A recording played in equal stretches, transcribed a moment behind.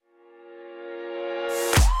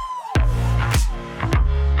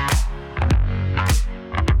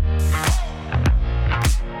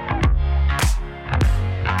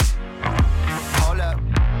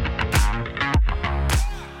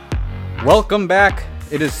Welcome back.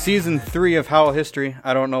 It is season 3 of Howl History.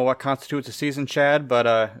 I don't know what constitutes a season, Chad, but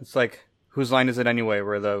it's like, whose line is it anyway,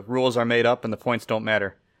 where the rules are made up and the points don't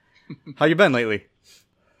matter. How you been lately?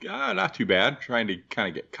 Not too bad. Trying to kind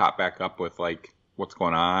of get caught back up with like what's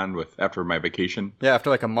going on with after my vacation. Yeah, after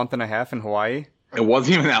like a month and a half in Hawaii. It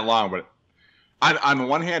wasn't even that long, but on the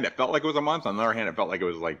one hand, it felt like it was a month. On the other hand, it felt like it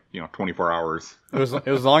was like 24 hours. It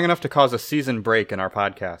was long enough to cause a season break in our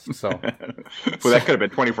podcast. So, well, that could have been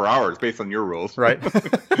 24 hours based on your rules, right?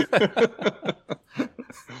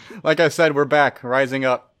 Like I said, we're back, rising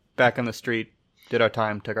up, back on the street. Did our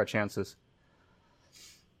time, took our chances.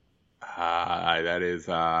 That is,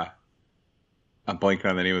 I'm blanking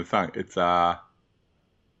on the name of the song. It's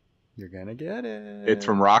You're gonna get it. It's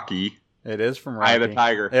from Rocky. It is from Rocky. Eye of the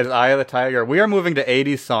Tiger. It is Eye of the Tiger. We are moving to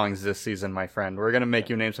 80s songs this season, my friend. We're going to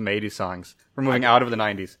make you name some 80s songs. We're moving out of the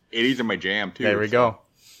 90s. 80s are my jam, too. There we go.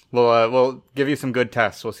 We'll give you some good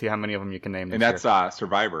tests. We'll see how many of them you can name. And that's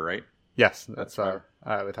Survivor, right? Yes, that's Eye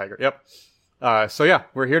of the Tiger. Yep. So yeah,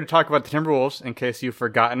 we're here to talk about the Timberwolves, in case you've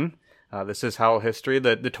forgotten. This is Howl History.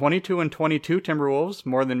 The 22-22 Timberwolves,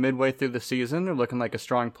 more than midway through the season, are looking like a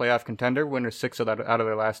strong playoff contender. Winners 6 out of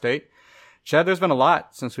their last 8. Chad, there's been a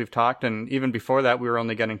lot since we've talked, and even before that, we were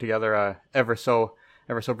only getting together ever so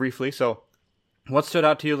briefly. So, what stood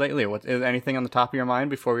out to you lately? Is anything on the top of your mind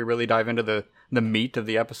before we really dive into the meat of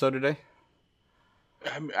the episode today?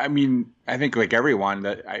 I mean, I think like everyone,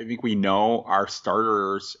 that I think we know our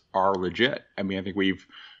starters are legit. I mean, I think we've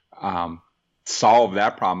solved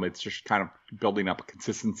that problem. It's just kind of building up a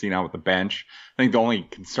consistency now with the bench. I think the only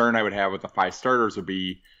concern I would have with the 5 starters would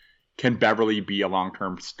be, can Beverly be a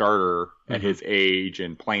long-term starter at his age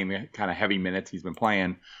and playing the kind of heavy minutes he's been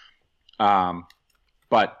playing?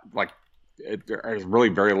 But like, there's really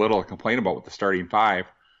very little to complain about with the starting 5.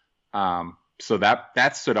 So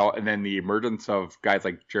that stood out. And then the emergence of guys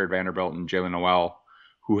like Jared Vanderbilt and Jaylen Nowell,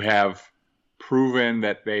 who have proven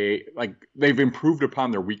that they've improved upon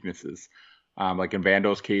their weaknesses. Like in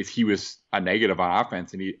Vando's case, he was a negative on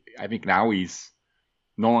offense, and I think now he's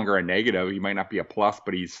no longer a negative. He might not be a plus,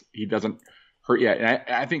 but he doesn't hurt yet.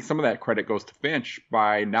 And I think some of that credit goes to Finch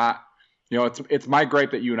by not, it's my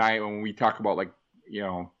gripe that you and I, when we talk about like,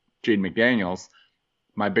 Jaden McDaniels,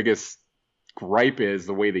 my biggest gripe is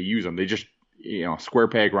the way they use them. They just, square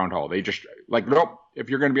peg, round hole. They just like, nope, if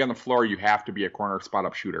you're going to be on the floor, you have to be a corner spot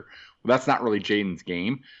up shooter. Well, that's not really Jaden's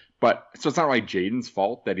game, so it's not really Jaden's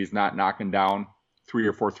fault that he's not knocking down 3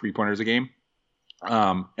 or 4 3-pointers a game.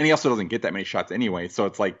 And he also doesn't get that many shots anyway. So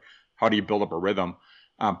it's like, how do you build up a rhythm?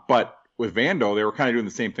 But with Vando, they were kind of doing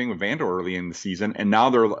the same thing with Vando early in the season. And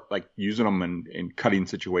now they're like using them in cutting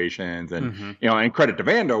situations and, and credit to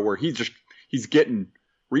Vando where he's getting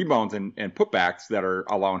rebounds and putbacks that are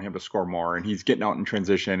allowing him to score more. And he's getting out in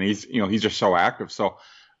transition. And he's just so active. So,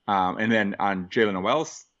 and then on Jaylen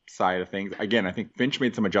Nowell's side of things, again, I think Finch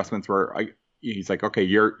made some adjustments where he's like, okay,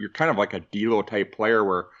 you're kind of like a D'Lo type player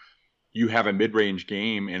where you have a mid-range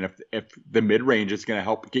game, and if the mid-range is going to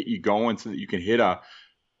help get you going so that you can hit a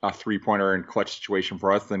 3-pointer in clutch situation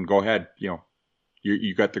for us, then go ahead.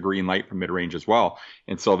 You got the green light from mid-range as well,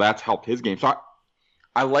 and so that's helped his game. So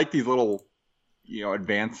I like these little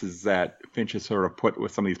advances that Finch has sort of put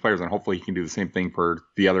with some of these players, and hopefully he can do the same thing for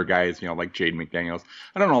the other guys. Like Jaden McDaniels.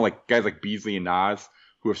 I don't know, like guys like Beasley and Nas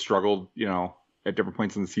who have struggled, at different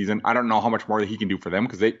points in the season. I don't know how much more that he can do for them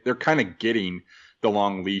because they're kind of getting the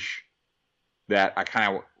long leash that I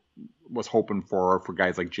kind of was hoping for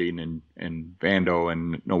guys like Jaden and Vando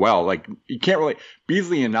and Nowell. Like, you can't really –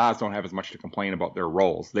 Beasley and Nas don't have as much to complain about their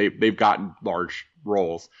roles. They've gotten large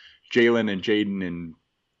roles. Jaylen and Jaden and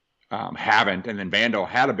haven't, and then Vando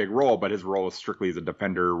had a big role, but his role is strictly as a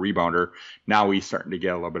defender, rebounder. Now he's starting to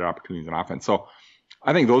get a little bit of opportunities in offense. So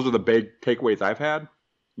I think those are the big takeaways I've had.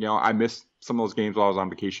 I missed some of those games while I was on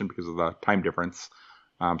vacation because of the time difference.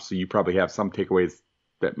 So you probably have some takeaways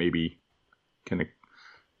that maybe – can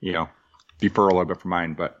defer a little bit from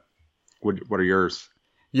mine, but what are yours?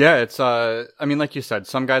 Yeah, it's I mean, like you said,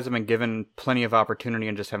 some guys have been given plenty of opportunity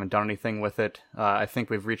and just haven't done anything with it. I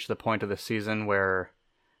think we've reached the point of the season where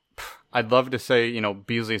I'd love to say,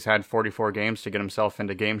 Beasley's had 44 games to get himself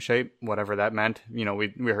into game shape, whatever that meant.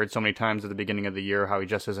 We heard so many times at the beginning of the year how he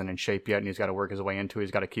just isn't in shape yet and he's got to work his way into it.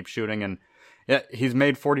 He's got to keep shooting, and yeah, he's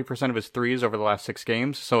made 40% of his threes over the last 6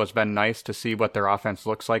 games, so it's been nice to see what their offense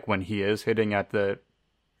looks like when he is hitting at the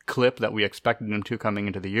clip that we expected him to coming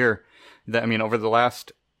into the year. Over the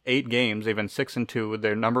last 8 games, they've been 6-2.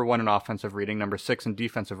 They're number 1 in offensive rating, number 6 in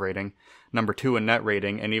defensive rating, number 2 in net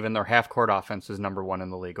rating, and even their half-court offense is number 1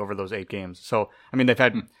 in the league over those 8 games. So, they've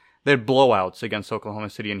had blowouts against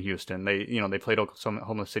Oklahoma City and Houston. They played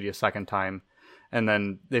Oklahoma City a second time. And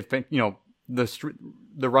then they've been,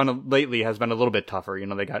 the run lately has been a little bit tougher.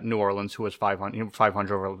 They got New Orleans, who was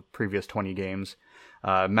 500 over the previous 20 games.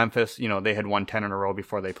 Memphis, they had won 10 in a row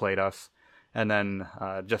before they played us. And then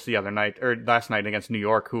just last night against New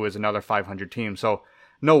York, who is another 500 team. So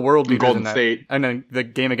no world beaters Golden in that. State. And then the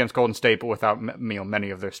game against Golden State, but without many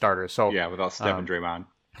of their starters. So yeah, without Steph and Draymond.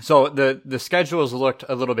 So the schedules looked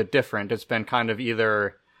a little bit different. It's been kind of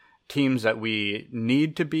either teams that we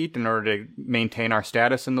need to beat in order to maintain our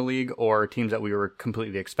status in the league, or teams that we were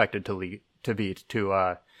completely expected to beat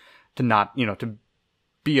to not to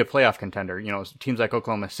be a playoff contender. Teams like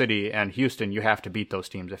Oklahoma City and Houston, you have to beat those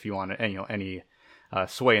teams if you want any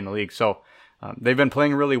sway in the league. So they've been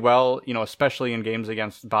playing really well, especially in games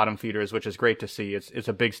against bottom feeders, which is great to see. It's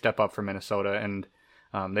a big step up for Minnesota, and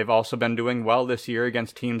they've also been doing well this year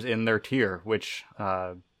against teams in their tier, which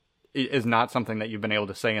is not something that you've been able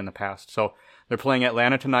to say in the past. So they're playing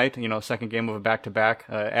Atlanta tonight, second game of a back-to-back.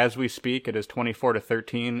 As we speak, it is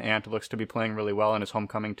 24-13. Ant looks to be playing really well in his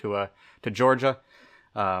homecoming to Georgia.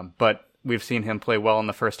 But we've seen him play well in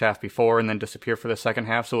the first half before and then disappear for the second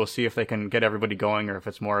half. So we'll see if they can get everybody going, or if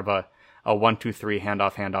it's more of a 1-2-3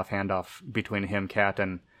 handoff between him, Cat,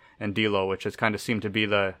 and D'Lo, which has kind of seemed to be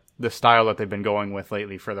the style that they've been going with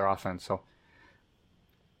lately for their offense. So.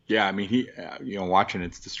 Yeah, I mean, he, watching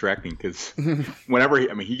it's distracting because whenever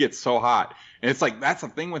he gets so hot, and it's like that's the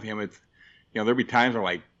thing with him. It's, there'll be times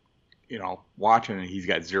where watching and he's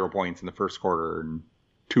got 0 points in the first quarter and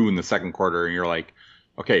 2 in the second quarter, and you're like,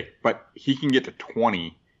 okay, but he can get to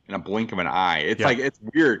 20 in a blink of an eye. It's like it's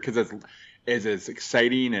weird because as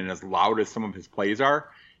exciting and as loud as some of his plays are,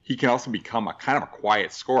 he can also become a kind of a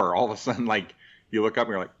quiet scorer. All of a sudden, like you look up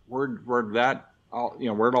and you're like, where'd that?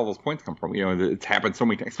 Where'd all those points come from? It's happened so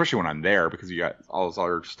many times, especially when I'm there, because you got all this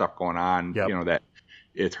other stuff going on. Yep. That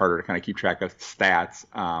it's harder to kind of keep track of stats.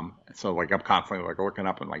 So like I'm constantly like looking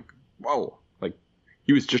up and like, whoa, like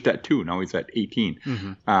he was just at 2, now he's at 18.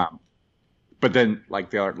 Mm-hmm. But then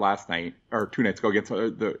like last night or 2 nights ago against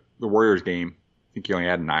the Warriors game, I think he only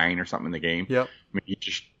had 9 or something in the game. Yep. I mean, he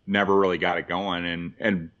just never really got it going,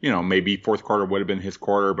 and maybe fourth quarter would have been his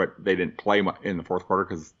quarter, but they didn't play in the fourth quarter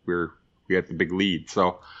because we had the big lead.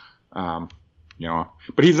 So, but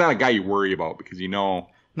he's not a guy you worry about because No,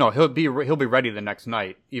 he'll be ready the next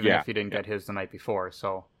night, even if he didn't get his the night before.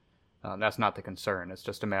 So that's not the concern. It's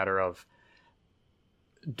just a matter of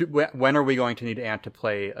when are we going to need Ant to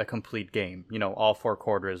play a complete game? All 4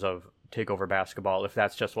 quarters of takeover basketball, if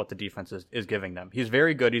that's just what the defense is giving them. He's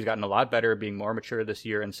very good. He's gotten a lot better, being more mature this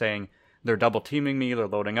year and saying, they're double teaming me, they're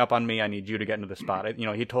loading up on me, I need you to get into the spot.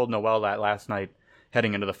 He told Noel that last night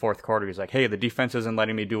heading into the fourth quarter. He's like, hey, the defense isn't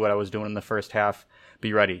letting me do what I was doing in the first half.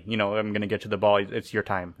 Be ready. I'm going to get to the ball. It's your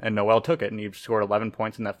time. And Noel took it, and he scored 11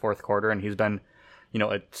 points in that fourth quarter, and he's been,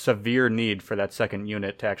 a severe need for that second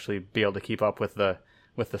unit to actually be able to keep up with the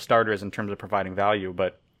starters in terms of providing value.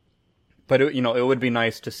 But it, it would be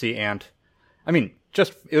nice to see Ant. I mean,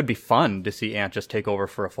 it would be fun to see Ant just take over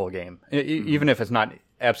for a full game, even if it's not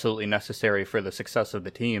absolutely necessary for the success of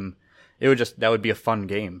the team. That would be a fun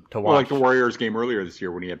game to watch. Well, like the Warriors game earlier this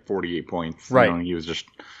year when he had 48 points. Right. And he was just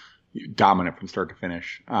dominant from start to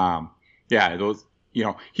finish.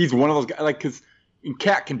 He's one of those guys, because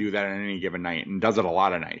Cat can do that on any given night and does it a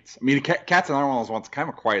lot of nights. I mean, Cat's another one of those ones, kind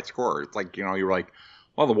of a quiet scorer. It's like, you were like,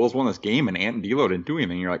 well, the Wolves won this game and Ant and D'Lo didn't do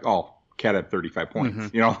anything. You're like, oh, Cat had 35 points,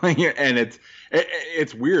 mm-hmm. And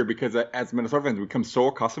it's weird because as Minnesota fans, we become so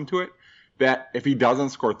accustomed to it that if he doesn't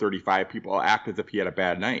score 35, people act as if he had a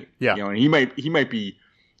bad night. Yeah. And he might be,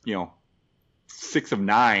 6 of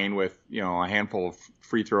 9 with, a handful of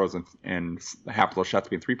free throws and half of those shots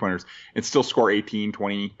being 3-pointers and still score 18,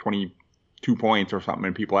 20, 22 points or something.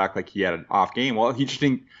 And people act like he had an off game. Well, he just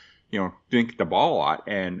didn't get the ball a lot.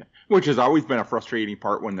 And which has always been a frustrating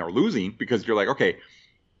part when they're losing, because you're like, okay,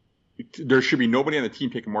 there should be nobody on the team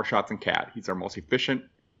taking more shots than Cat. He's our most efficient,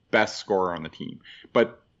 best scorer on the team.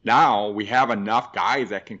 But now we have enough guys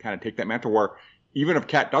that can kind of take that mantle where even if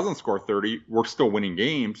Cat doesn't score 30, we're still winning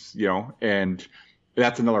games, and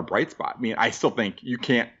that's another bright spot. I mean, I still think you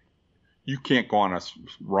can't go on a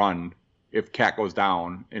run if Cat goes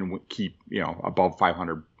down and keep, above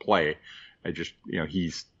 500 play.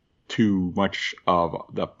 He's too much of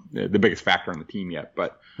the biggest factor on the team yet.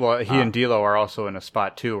 But he and D'Lo are also in a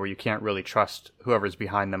spot too where you can't really trust whoever's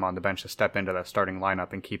behind them on the bench to step into that starting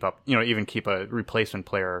lineup and keep up, even keep a replacement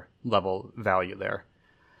player level value there.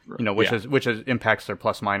 Which impacts their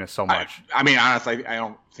plus minus so much. I mean, honestly, I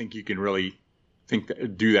don't think you can really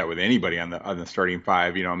do that with anybody on the starting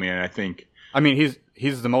 5. I mean,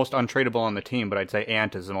 he's the most untradeable on the team, but I'd say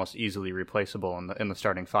Ant is the most easily replaceable in the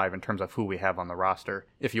starting 5 in terms of who we have on the roster.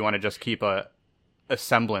 If you want to just keep a a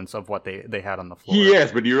semblance of what they had on the floor. He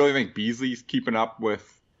is, but do you really think Beasley's keeping up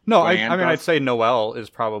with? No, I mean, I'd say Noel is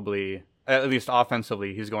probably, at least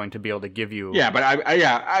offensively, he's going to be able to give you. Yeah, but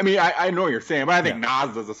I know what you're saying, but I think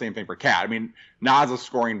Nas does the same thing for Cat. I mean, Nas is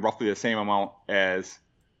scoring roughly the same amount as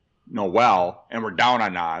Noel, and we're down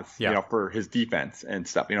on Nas, for his defense and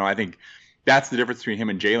stuff. I think that's the difference between him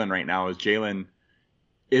and Jalen right now. Is Jalen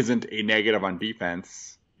isn't a negative on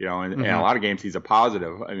defense, and in a lot of games he's a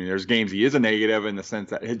positive. I mean, there's games he is a negative in the sense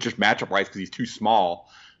that it's just matchup wise because he's too small.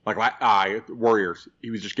 Like Warriors, he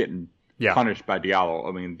was just getting punished by Diallo.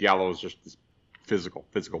 I mean, Diallo is just this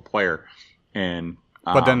physical player. And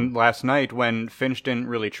but then last night, when Finch didn't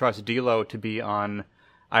really trust D'Lo to be on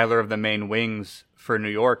either of the main wings for New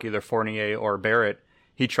York, either Fournier or Barrett,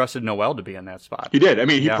 he trusted Noel to be in that spot. He did. I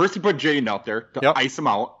mean, he put Jaden out there to ice him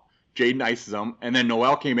out. Jaden ices him, and then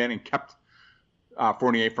Noel came in and kept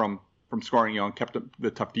Fournier from scoring, and kept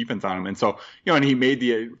the tough defense on him. And so, and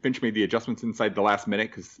Finch made the adjustments inside the last minute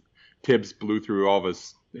because Tibbs blew through all of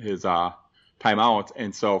his timeouts.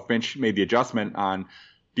 And so Finch made the adjustment on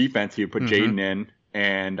defense. He would put Jaden in,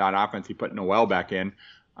 and on offense, he put Noel back in.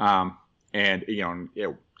 And,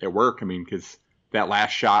 it worked. I mean, because that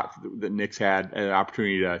last shot that Knicks had an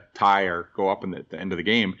opportunity to tie or go up in the end of the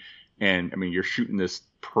game. And I mean, you're shooting this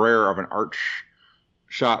prayer of an arch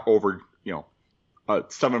shot over, a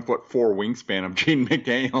 7'4" wingspan of Jaden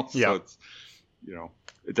McDaniels. So it's,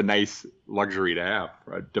 it's a nice luxury to have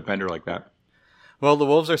for a defender like that. Well, the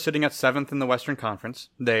Wolves are sitting at 7th in the Western Conference.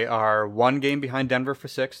 They are 1 game behind Denver for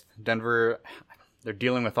 6th. Denver, they're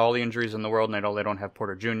dealing with all the injuries in the world, and I know they don't have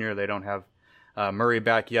Porter Jr., they don't have Murray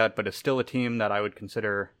back yet, but it's still a team that I would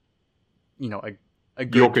consider, a good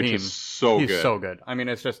Jokic team. Is so He's good. so good. I mean,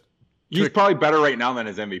 it's just... He's probably better right now than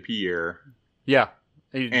his MVP year. Yeah.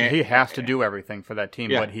 He has to do everything for that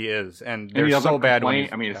team, but he is. And they're so bad when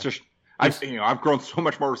it's just... I've grown so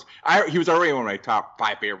much more... he was already one of my top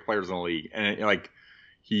 5 favorite players in the league. And,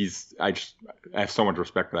 I have so much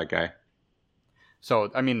respect for that guy.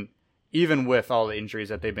 So, I mean, even with all the injuries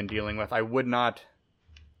that they've been dealing with, I would not...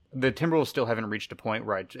 The Timberwolves still haven't reached a point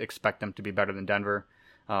where I expect them to be better than Denver.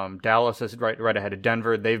 Dallas is right ahead of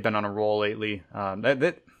Denver. They've been on a roll lately.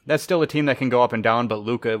 That's still a team that can go up and down, but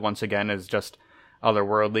Luka, once again, is just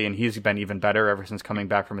otherworldly, and he's been even better ever since coming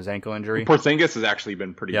back from his ankle injury. Porzingis has actually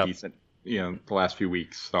been pretty decent, the last few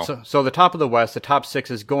weeks. So the top of the West, the top 6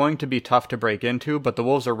 is going to be tough to break into, but the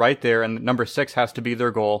Wolves are right there, and number 6 has to be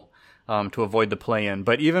their goal to avoid the play-in.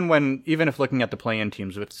 But even if looking at the play-in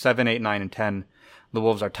teams with 7, 8, 9, and 10, the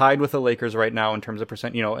Wolves are tied with the Lakers right now in terms of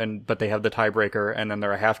percent, but they have the tiebreaker, and then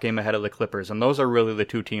they're a half game ahead of the Clippers, and those are really the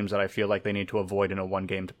 2 teams that I feel like they need to avoid in a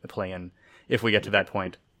 1-game play-in if we get to that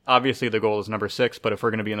point. Obviously, the goal is number 6, but if we're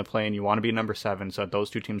going to be in the play-in, you want to be number 7, so those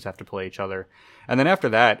 2 teams have to play each other. And then after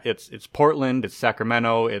that, it's Portland, it's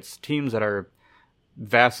Sacramento, it's teams that are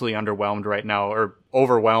vastly underwhelmed right now, or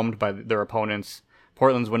overwhelmed by their opponents.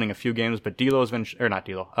 Portland's winning a few games, but Damian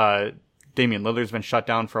Lillard's been shut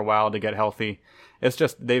down for a while to get healthy. It's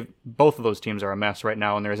just both of those teams are a mess right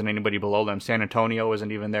now, and there isn't anybody below them. San Antonio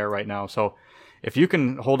isn't even there right now. So if you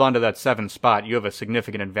can hold on to that 7th spot, you have a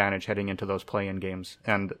significant advantage heading into those play-in games.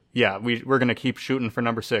 And yeah, we're going to keep shooting for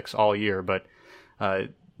number 6 all year, but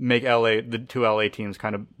make the 2 LA teams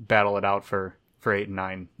kind of battle it out for 8 and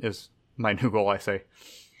 9 is my new goal, I say.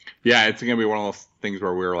 Yeah, it's going to be one of those things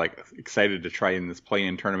where we're excited to try in this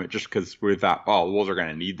play-in tournament just because we thought, the Wolves are going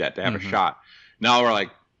to need that to have a shot. Now we're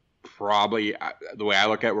probably, the way I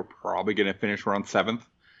look at it, we're probably going to finish around 7th.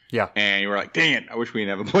 Yeah. And we're like, dang it, I wish we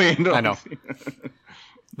didn't have a play-in. I know.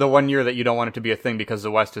 The one year that you don't want it to be a thing because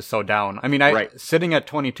the West is so down. I mean, sitting at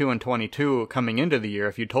 22 and 22 coming into the year,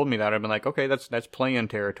 if you told me that, I'd been like, okay, that's play-in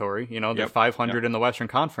territory. They're 500 in the Western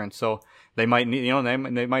Conference, so they might need,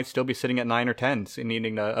 they might still be sitting at 9 or 10,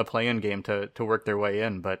 needing a play-in game to work their way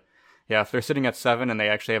in. But yeah, if they're sitting at 7 and they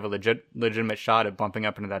actually have a legitimate shot at bumping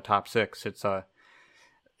up into that top 6,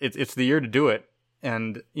 it's the year to do it.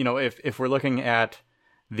 And if we're looking at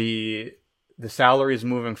the salaries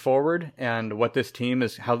moving forward and what this team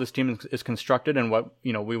is, how this team is constructed, and what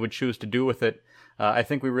we would choose to do with it, I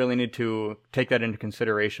think we really need to take that into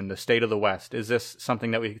consideration. The state of the West, is this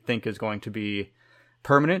something that we think is going to be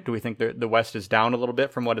permanent? Do we think the West is down a little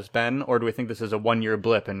bit from what it's been, or do we think this is a 1-year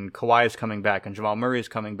blip and Kawhi is coming back and Jamal Murray is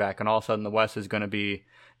coming back, and all of a sudden the West is going to be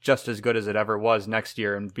just as good as it ever was next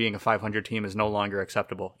year, and being a 500 team is no longer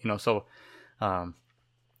acceptable?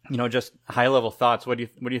 Just high level thoughts. What do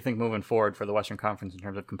you think moving forward for the Western Conference in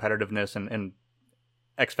terms of competitiveness and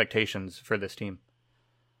expectations for this team?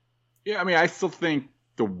 Yeah, I mean, I still think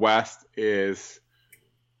the West is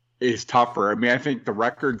tougher. I mean, I think the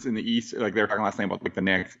records in the East, like they were talking last night about the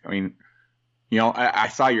Knicks. I mean, I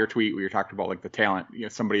saw your tweet where you talked about like the talent.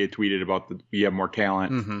 Somebody had tweeted about we have more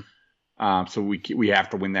talent. Mm-hmm. So we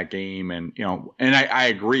have to win that game, and and I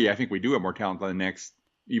agree. I think we do have more talent than the Knicks,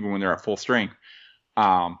 even when they're at full strength.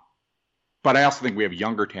 But I also think we have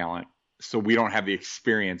younger talent, so we don't have the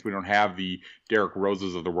experience. We don't have the Derrick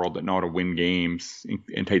Roses of the world that know how to win games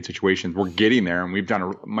in tight situations. We're getting there, and we've done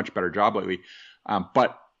a much better job lately.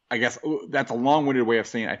 But I guess that's a long-winded way of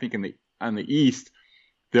saying I think on the East,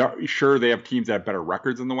 they have teams that have better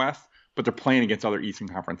records in the West, but they're playing against other Eastern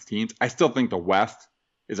Conference teams. I still think the West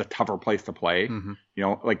is a tougher place to play. Mm-hmm.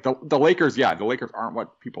 Like the Lakers, the Lakers aren't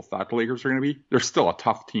what people thought the Lakers were going to be. They're still a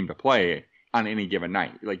tough team to play on any given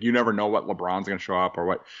night. Like you never know what LeBron's going to show up or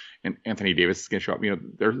what Anthony Davis is going to show up.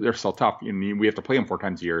 They're still tough. We have to play them 4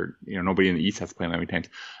 times a year. Nobody in the East has to play them that many times.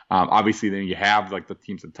 Obviously, then you have like the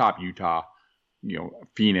teams at the top, Utah,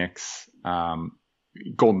 Phoenix,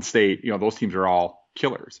 Golden State. Those teams are all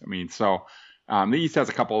killers. So the East has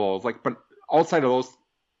a couple of those. But outside of those,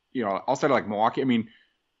 outside of like Milwaukee,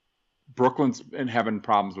 Brooklyn's been having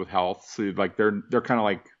problems with health, so like they're kind of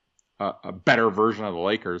like a better version of the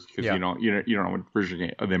Lakers because you don't know what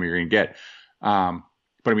version of them you're going to get.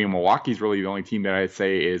 But Milwaukee's really the only team that I'd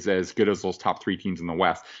say is as good as those top 3 teams in the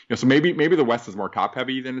West. So maybe the West is more top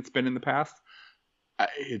heavy than it's been in the past.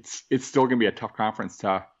 It's still going to be a tough conference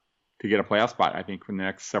to get a playoff spot, I think, for the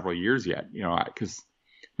next several years yet. Because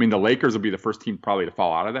the Lakers will be the first team probably to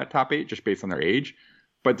fall out of that top 8 just based on their age.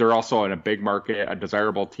 But they're also in a big market, a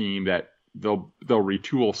desirable team that they'll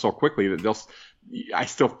retool so quickly that I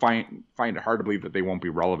still find it hard to believe that they won't be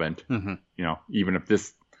relevant. Mm-hmm. Even if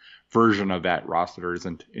this version of that roster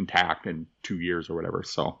isn't intact in 2 years or whatever.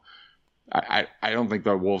 So I don't think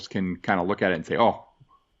the Wolves can kind of look at it and say, oh,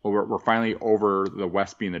 well, we're finally over the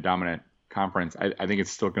West being the dominant conference. I think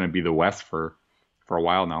it's still going to be the West for a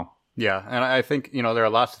while now. Yeah, and I think, there are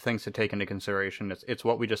lots of things to take into consideration. It's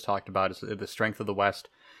what we just talked about. It's the strength of the West.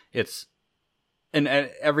 It's in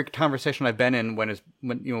every conversation I've been in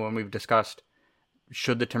when we've discussed,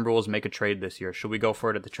 should the Timberwolves make a trade this year? Should we go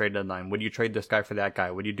for it at the trade deadline? Would you trade this guy for that guy?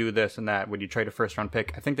 Would you do this and that? Would you trade a first-round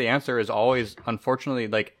pick? I think the answer is always, unfortunately,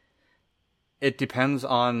 like, it depends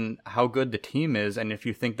on how good the team is and if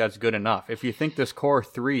you think that's good enough. If you think this core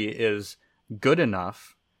 3 is good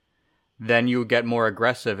enough, then you get more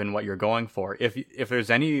aggressive in what you're going for. If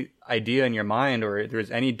there's any idea in your mind or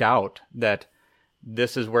there's any doubt that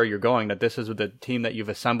this is where you're going, that this is the team that you've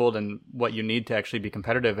assembled and what you need to actually be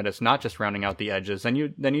competitive, and it's not just rounding out the edges, then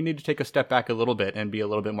you need to take a step back a little bit and be a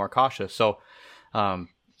little bit more cautious. So,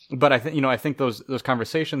 but I think those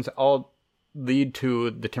conversations all lead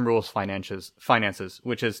to the Timberwolves finances,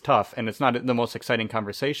 which is tough, and it's not the most exciting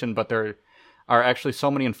conversation, but there are actually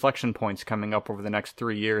so many inflection points coming up over the next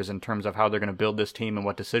 3 years in terms of how they're going to build this team and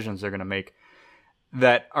what decisions they're going to make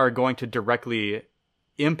that are going to directly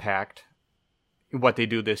impact what they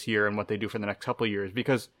do this year and what they do for the next couple of years.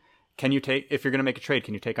 Because if you're going to make a trade,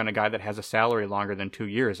 can you take on a guy that has a salary longer than 2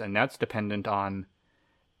 years? And that's dependent on,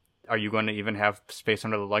 are you going to even have space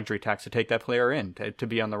under the luxury tax to take that player in to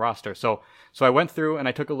be on the roster? So I went through and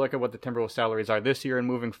I took a look at what the Timberwolves salaries are this year and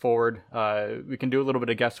moving forward. We can do a little bit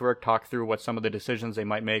of guesswork, talk through what some of the decisions they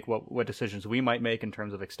might make, what decisions we might make in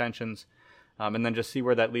terms of extensions, and then just see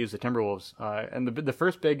where that leaves the Timberwolves. And the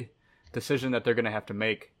first big decision that they're going to have to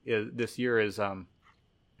make this year is the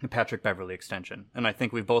Patrick Beverley extension. And I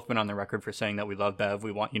think we've both been on the record for saying that we love Bev.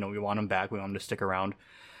 We want him back. We want him to stick around.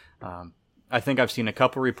 I think I've seen a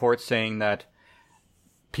couple reports saying that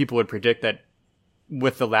people would predict that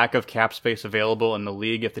with the lack of cap space available in the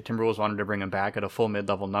league, if the Timberwolves wanted to bring him back at a full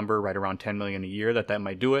mid-level number, right around $10 million a year, that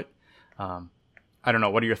might do it. I don't know.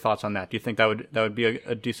 What are your thoughts on that? Do you think that would be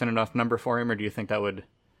a decent enough number for him, or do you think that would?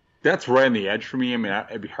 That's right on the edge for me.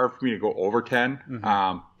 It'd be hard for me to go over 10,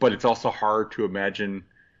 but it's also hard to imagine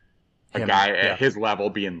a guy at his level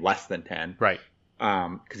being less than 10. Right.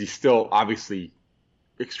 Because he's still obviously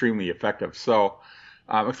extremely effective. So,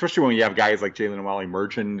 especially when you have guys like Jaylen Noel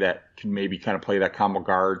emerging that can maybe kind of play that combo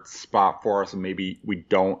guard spot for us, and maybe we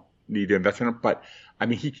don't need to invest in him. But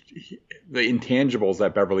the intangibles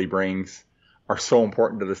that Beverley brings are so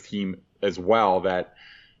important to this team as well that,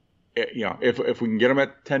 if we can get him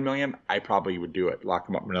at 10 million, I probably would do it. Lock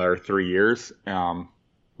him up for another 3 years,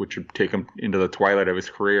 which would take him into the twilight of his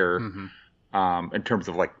career. In terms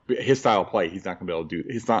of like his style of play, he's not going to be able to do.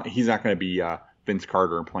 He's not going to be Vince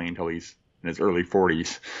Carter and play until he's in his early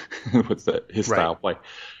 40s. What's his style of play?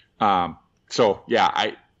 So yeah,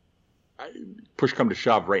 I push come to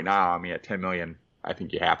shove right now. At 10 million, I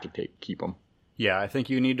think you have to keep him. Yeah, I think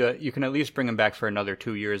you can at least bring him back for another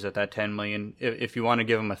 2 years at that 10 million. If you want to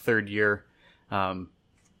give him a third year,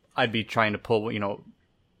 I'd be trying to pull,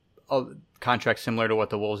 a contract similar to what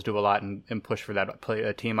the Wolves do a lot and push for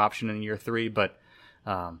that team option in year 3. But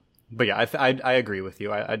yeah, I agree with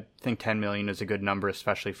you. I think $10 million is a good number,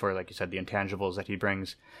 especially for, like you said, the intangibles that he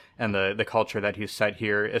brings and the culture that he's set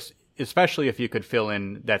here, especially if you could fill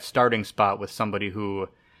in that starting spot with somebody who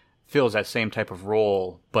fills that same type of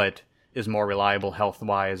role, but is more reliable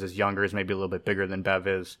health-wise, is younger, is maybe a little bit bigger than Bev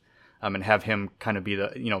is, and have him kind of be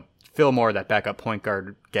the, fill more of that backup point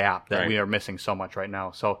guard gap that we are missing so much right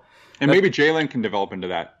now. So, and maybe Jalen can develop into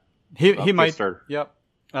that. He might start. Yep.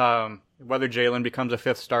 Whether Jalen becomes a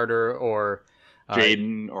fifth starter or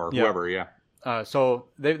Jaden or whoever, so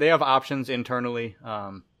they have options internally.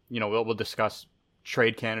 We'll discuss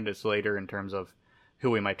trade candidates later in terms of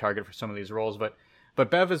who we might target for some of these roles, but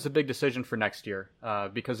Bev is a big decision for next year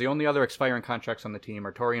because the only other expiring contracts on the team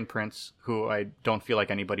are Taurean Prince, who I don't feel like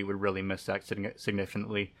anybody would really miss that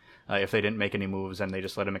significantly if they didn't make any moves and they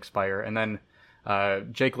just let him expire. And then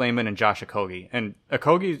Jake Layman and Josh Okogie. And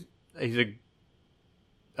Okogie, he's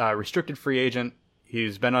a restricted free agent.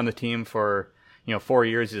 He's been on the team for 4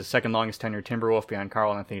 years. He's the second longest tenured Timberwolf behind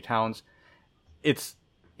Karl Anthony Towns.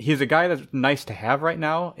 He's a guy that's nice to have right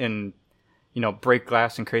now in break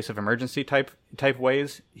glass in case of emergency type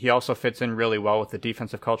ways. He also fits in really well with the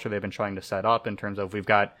defensive culture they've been trying to set up in terms of we've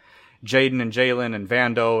got Jaden and Jalen and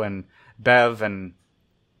Vando and Bev and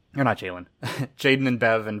or not Jalen, Jaden and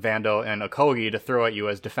Bev and Vando and Okogie to throw at you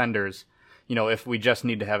as defenders. If we just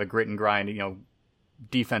need to have a grit and grind,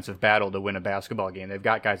 defensive battle to win a basketball game, they've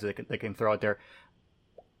got guys that can throw out there.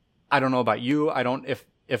 I don't know about you.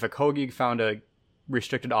 If Okogie found a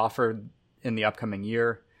restricted offer in the upcoming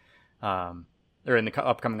year, or in the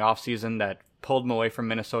upcoming offseason that pulled him away from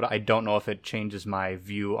Minnesota, I don't know if it changes my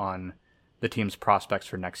view on the team's prospects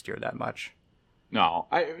for next year that much. No,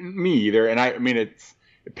 me either. And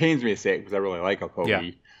it pains me to say it because I really like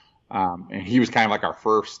Okogie. Yeah. And he was kind of like our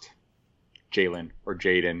first Jalen or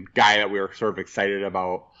Jaden guy that we were sort of excited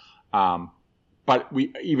about. But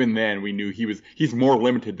even then we knew he's more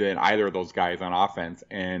limited than either of those guys on offense.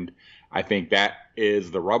 And I think that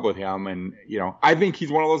is the rub with him. And, I think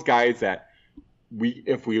he's one of those guys that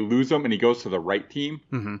if we lose him and he goes to the right team,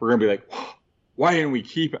 we're going to be like, why didn't we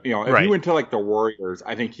keep him? If he went to like the Warriors,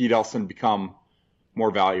 I think he'd also become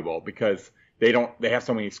more valuable because they have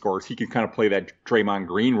so many scores. He could kind of play that Draymond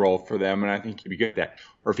Green role for them. And I think he'd be good at that.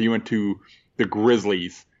 Or if he went to the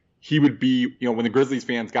Grizzlies, he would be, when the Grizzlies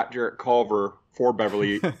fans got Jarrett Culver for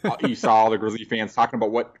Beverly, you saw all the Grizzlies fans talking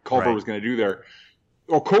about what Culver was going to do there.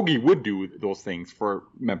 Okogie would do those things for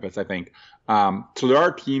Memphis, I think. So there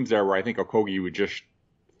are teams there where I think Okogie would just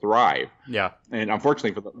thrive. Yeah. And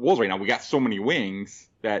unfortunately for the Wolves right now, we got so many wings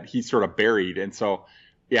that he's sort of buried. And so,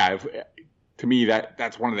 to me,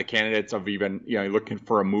 that's one of the candidates of even, looking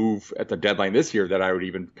for a move at the deadline this year that I would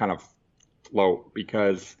even kind of float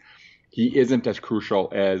because he isn't as crucial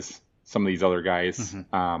as some of these other guys.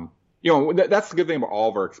 Mm-hmm. That's the good thing about all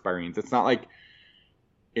of our expirings. It's not like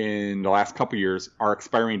in the last couple of years, our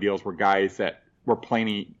expiring deals were guys that were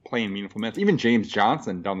playing meaningful minutes. Even James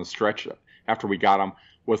Johnson down the stretch after we got him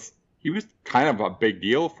was kind of a big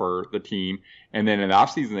deal for the team. And then in the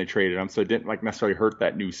offseason, they traded him. So it didn't necessarily hurt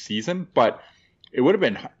that new season, but it would have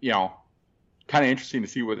been, kind of interesting to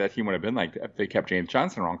see what that team would have been like if they kept James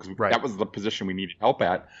Johnson around because that was the position we needed help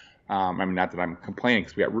at. Not that I'm complaining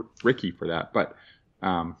because we got Ricky for that, but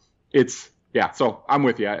so I'm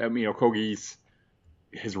with you. Okogie's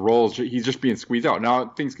his roles, he's just being squeezed out. Now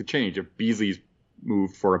things could change if Beasley's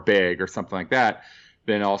moved for a big or something like that.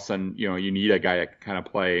 Then all of a sudden, you need a guy that can kind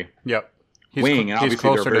of play. Yep. Wing, and he's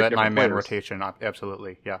closer to that 9-man players. Rotation.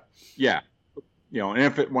 Absolutely, yeah. Yeah. And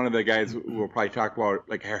if one of the guys we'll probably talk about,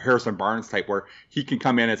 like Harrison Barnes type, where he can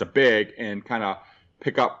come in as a big and kind of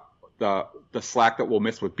pick up the slack that we'll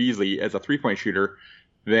miss with Beasley as a 3-point shooter,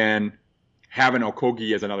 then having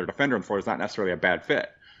Okogie as another defender on the floor is not necessarily a bad fit.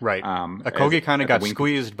 Right. Okogie kind of got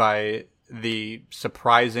squeezed by the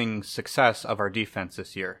surprising success of our defense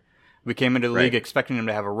this year. We came into the league expecting him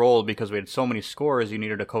to have a role because we had so many scorers. You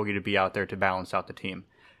needed Okogie to be out there to balance out the team.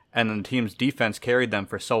 And then the team's defense carried them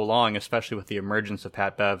for so long, especially with the emergence of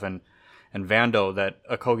Pat Bev and Vando, that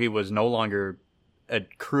Okogie was no longer a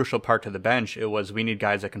crucial part to the bench. It was, we need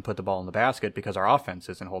guys that can put the ball in the basket because our offense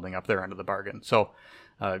isn't holding up their end of the bargain. So,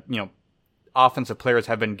 offensive players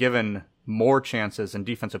have been given more chances than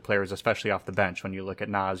defensive players, especially off the bench. When you look at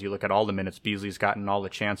Naz, you look at all the minutes Beasley's gotten, all the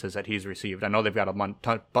chances that he's received. I know they've got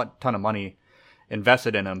a ton of money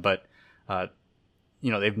invested in him, but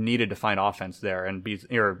they've needed to find offense there, and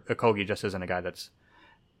Okogie just isn't a guy that's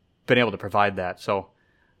been able to provide that. So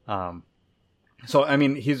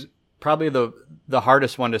he's probably the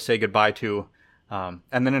hardest one to say goodbye to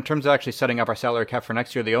And then in terms of actually setting up our salary cap for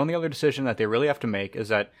next year, the only other decision that they really have to make is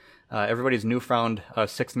that everybody's newfound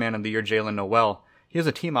sixth man of the year, Jaylen Nowell, he has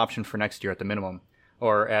a team option for next year at the minimum,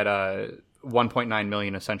 or at $1.9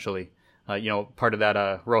 million essentially. Part of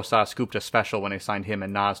that Rosas scooped a special when they signed him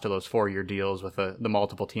and Nas to those 4-year deals with the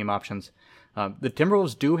multiple team options. The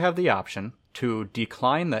Timberwolves do have the option to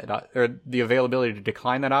decline that, or the availability to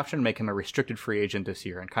decline that option, make him a restricted free agent this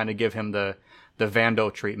year, and kind of give him the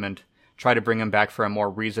Vando treatment. Try to bring him back for a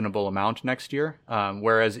more reasonable amount next year.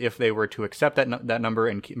 Whereas if they were to accept that number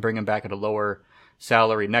and bring him back at a lower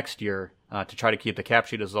salary next year to try to keep the cap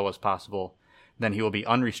sheet as low as possible, then he will be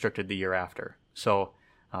unrestricted the year after. So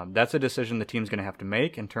that's a decision the team's going to have to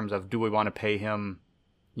make in terms of, do we want to pay him,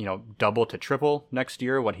 double to triple next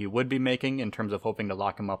year what he would be making in terms of hoping to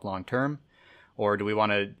lock him up long term, or do we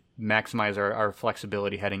want to maximize our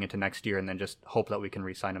flexibility heading into next year and then just hope that we can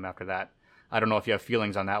re-sign him after that? I don't know if you have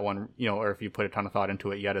feelings on that one, or if you put a ton of thought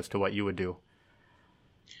into it yet as to what you would do.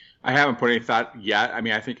 I haven't put any thought yet. I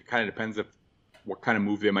mean, I think it kind of depends what kind of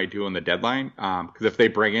move they might do on the deadline. Because if they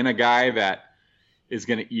bring in a guy that is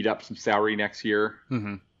going to eat up some salary next year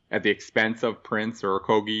at the expense of Prince or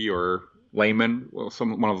Kogi or Layman,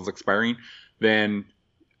 one of those expiring, then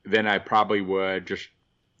I probably would just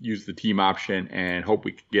use the team option and hope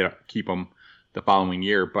we could keep them the following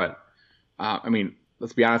year. But I mean,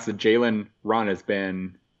 let's be honest, the Jaylen run has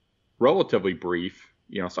been relatively brief,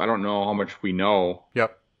 so I don't know how much we know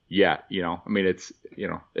yet. I mean,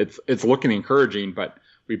 it's looking encouraging, but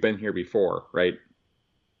we've been here before, right?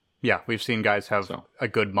 Yeah, we've seen guys have a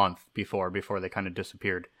good month before they kind of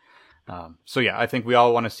disappeared. I think we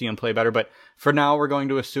all want to see him play better, but for now we're going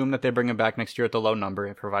to assume that they bring him back next year at the low number.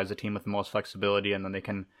 It provides the team with the most flexibility, and then they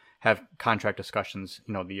can have contract discussions,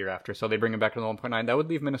 the year after. So they bring him back to the 1.9. That would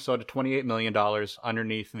leave Minnesota $28 million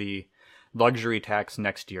underneath the luxury tax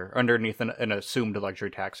next year, underneath an assumed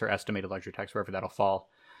luxury tax or estimated luxury tax, wherever that'll fall,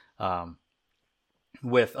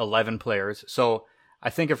 with 11 players. So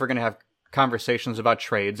I think if we're going to have conversations about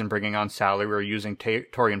trades and bringing on salary, or using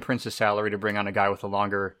Taurean Prince's salary to bring on a guy with a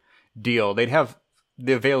longer deal, they'd have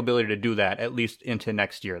the availability to do that at least into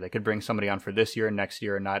next year. They could bring somebody on for this year and next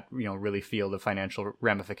year and not, really feel the financial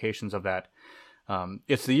ramifications of that.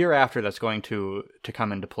 It's the year after that's going to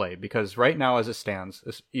come into play, because right now as it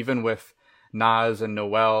stands, even with Nas and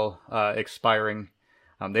Nowell expiring,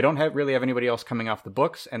 they don't really have anybody else coming off the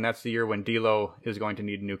books, and that's the year when D'Lo is going to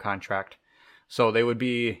need a new contract. So they would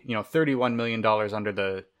be, $31 million under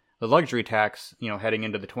the luxury tax, heading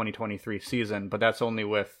into the 2023 season, but that's only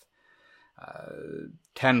with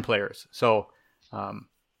 10 players. So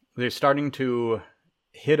they're starting to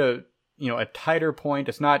hit a tighter point.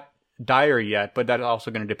 It's not dire yet, but that's also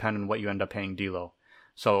going to depend on what you end up paying D'Lo.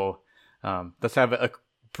 So let's have a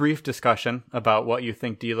brief discussion about what you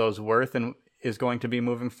think D'Lo's worth and is going to be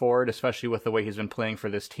moving forward, especially with the way he's been playing for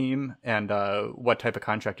this team, and what type of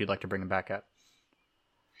contract you'd like to bring him back at.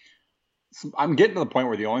 So I'm getting to the point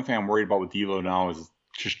where the only thing I'm worried about with D'Lo now is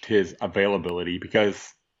just his availability,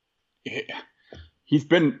 because he's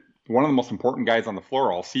been one of the most important guys on the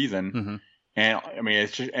floor all season. And I mean,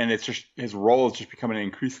 it's just his role is just becoming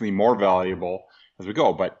increasingly more valuable as we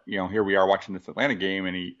go. But here we are watching this Atlanta game,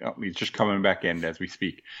 and he's just coming back in as we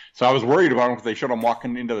speak. So I was worried about him because they showed him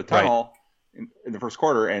walking into the tunnel in the first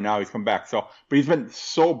quarter, and now he's come back. So, but he's been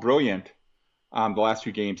so brilliant the last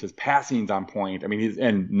few games. His passing's on point. I mean, he's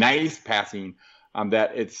nice passing.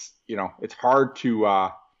 That it's hard to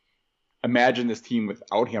imagine this team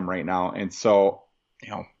without him right now. And so,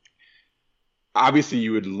 obviously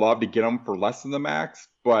you would love to get him for less than the max,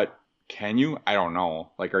 but can you? I don't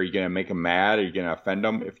know. Like, are you going to make him mad? Are you going to offend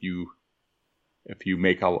him if you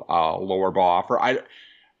make a lower ball offer?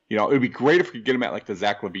 It would be great if we could get him at like the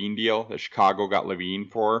Zach LaVine deal that Chicago got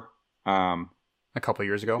LaVine for a couple of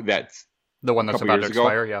years ago. That's the one that's about to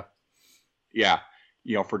expire.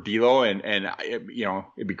 Yeah. For D'Lo, and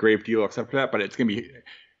it'd be great if D'Lo accepted that, but it's going to be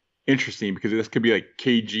interesting because this could be like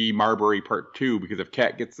KG Marbury Part 2, because if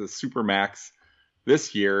Cat gets the Supermax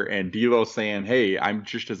this year and D'Lo saying, hey, I'm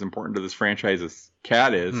just as important to this franchise as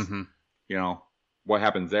Cat is, what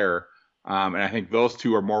happens there? And I think those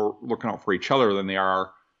two are more looking out for each other than they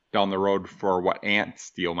are down the road for what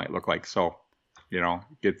Ant's deal might look like. So,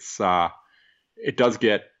 it does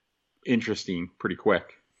get interesting pretty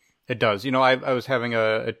quick. It does. I was having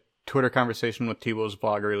a Twitter conversation with T-Will's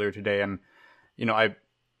blog earlier today, and, I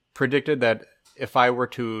predicted that if I were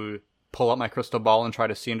to pull up my crystal ball and try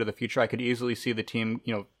to see into the future, I could easily see the team,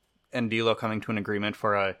 and D'Lo coming to an agreement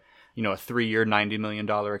for a 3-year, $90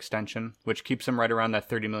 million extension, which keeps him right around that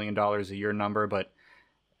 $30 million a year number, but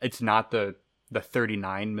it's not the the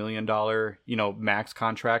 $39 million, max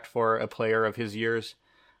contract for a player of his years.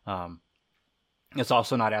 It's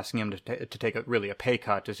also not asking him to take a pay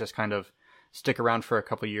cut. It's just kind of stick around for a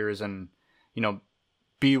couple of years and,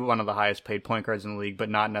 be one of the highest paid point guards in the league, but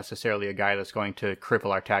not necessarily a guy that's going to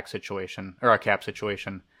cripple our tax situation or our cap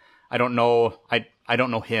situation. I don't know. I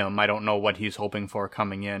don't know him. I don't know what he's hoping for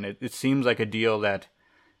coming in. It seems like a deal that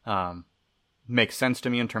makes sense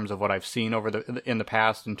to me in terms of what I've seen in the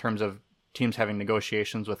past, in terms of teams having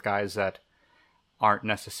negotiations with guys that aren't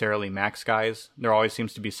necessarily max guys. There always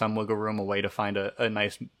seems to be some wiggle room, a way to find a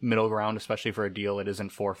nice middle ground, especially for a deal that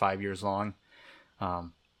isn't 4 or 5 years long.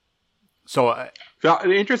 So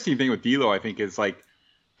the interesting thing with D'Lo, I think, is I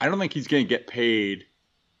don't think he's going to get paid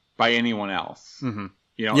by anyone else. Mm-hmm.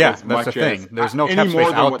 That's the thing. There's no cap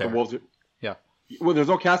space out there. Yeah. Well, there's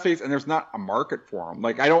no cap space, and there's not a market for him.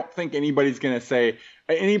 I don't think anybody's going to say,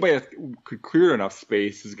 anybody that could clear enough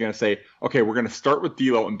space is going to say, okay, we're going to start with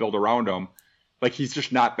D'Lo and build around him. He's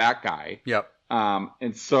just not that guy. Yep.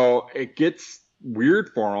 And so it gets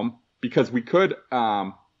weird for him because we could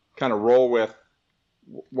kind of roll with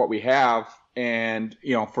what we have and,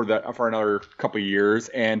 for another couple of years,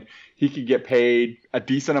 and he could get paid a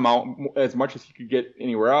decent amount, as much as he could get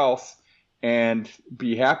anywhere else, and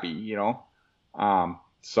be happy,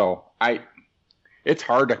 So it's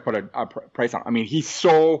hard to put a price on. I mean, he's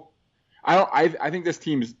so, I think this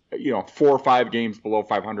team is, 4 or 5 games below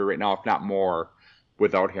 500 right now, if not more,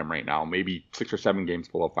 without him right now. Maybe 6 or 7 games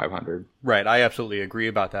below 500. Right. I absolutely agree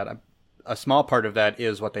about that. A small part of that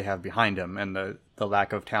is what they have behind him and the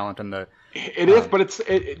lack of talent and the. It is, but it's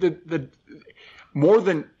the more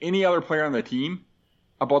than any other player on the team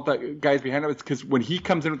about the guys behind him. It's because when he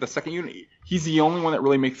comes in with the second unit, he's the only one that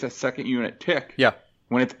really makes that second unit tick. Yeah.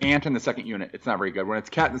 When it's Ant in the second unit, it's not very good. When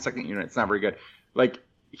it's Cat in the second unit, it's not very good.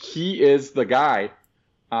 He is the guy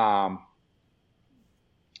that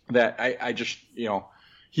I just,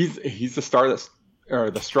 he's the star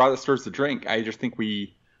the straw that stirs the drink. I just think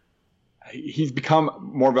he's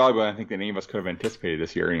become more valuable, I think, than any of us could have anticipated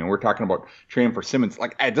this year. We're talking about trading for Simmons.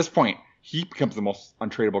 At this point, he becomes the most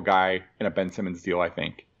untradeable guy in a Ben Simmons deal, I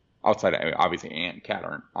think. Outside, obviously, Ant and Cat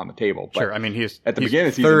aren't on the table. But sure, I mean, he's beginning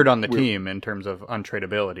of the third season, on the team in terms of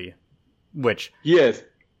untradeability, which he is.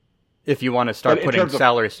 If you want to start putting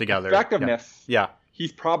salaries together, effectiveness, yeah,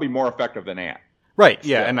 he's probably more effective than Ant. Right,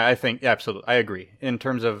 yeah, and I think absolutely, I agree. In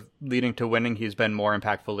terms of leading to winning, he's been more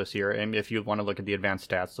impactful this year. And if you want to look at the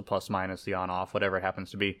advanced stats, the plus minus, the on off, whatever it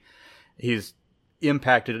happens to be, he's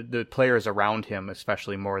impacted the players around him,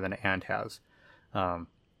 especially more than Ant has.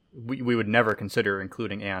 We would never consider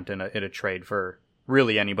including Ant in a trade for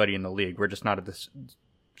really anybody in the league. We're just not at this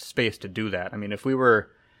space to do that. I mean, if we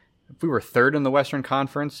were third in the Western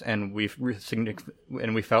Conference and we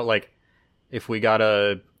felt like if we got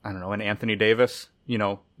an Anthony Davis,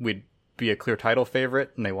 we'd be a clear title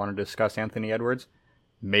favorite, and they want to discuss Anthony Edwards,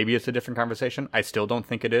 maybe it's a different conversation. I still don't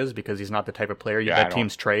think it is, because he's not the type of player that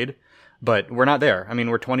teams trade. But we're not there. I mean,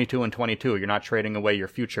 we're 22-22. You're not trading away your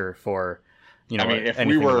future for,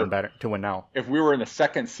 anything better to win now. If we were in the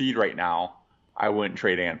second seed right now, I wouldn't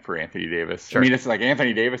trade Ant for Anthony Davis. Sure. I mean, it's like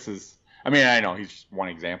Anthony Davis is. I mean, I know he's just one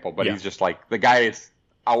example, but he's just the guy is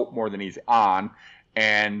out more than he's on.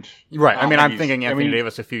 And right, I mean, I'm thinking Anthony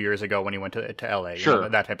Davis a few years ago when he went to LA, sure,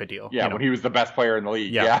 that type of deal. Yeah, when he was the best player in the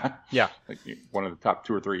league. Yeah. One of the top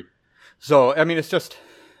 2 or 3. So I mean,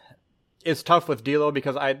 it's tough with D'Lo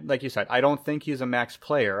because like you said, I don't think he's a max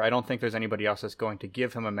player. I don't think there's anybody else that's going to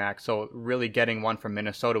give him a max. So really, getting one from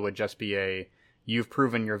Minnesota would just be you've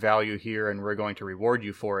proven your value here, and we're going to reward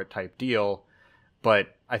you for it type deal.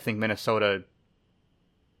 But I think Minnesota,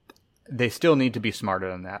 they still need to be smarter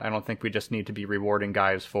than that. I don't think we just need to be rewarding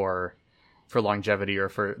guys for longevity or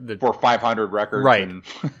for 500 records. Right.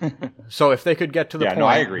 So if they could get to the point, no,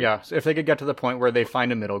 I agree. Yeah, so if they could get to the point where they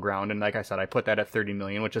find a middle ground, and like I said, I put that at $30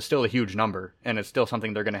 million, which is still a huge number, and it's still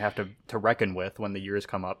something they're going to have to reckon with when the years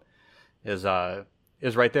come up, is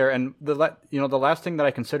right there. And the last thing that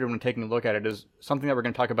I considered when taking a look at it is something that we're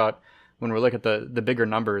going to talk about when we look at the bigger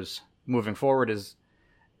numbers moving forward. Is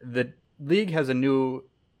the league has a new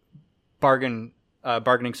bargaining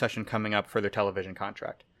session coming up for their television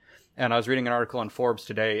contract. And I was reading an article on Forbes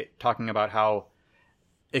today talking about how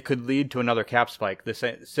it could lead to another cap spike,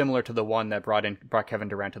 similar to the one that brought Kevin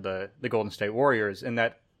Durant to the Golden State Warriors, in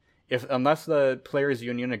that unless the players'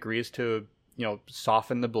 union agrees to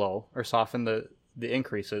soften the blow or soften the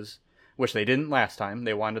increases, which they didn't last time,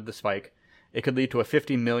 they wanted the spike, it could lead to a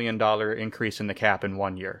 $50 million increase in the cap in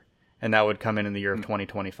 1 year, and that would come in the year of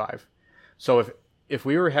 2025. So if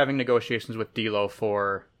we were having negotiations with D'Lo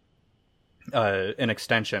for an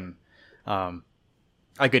extension,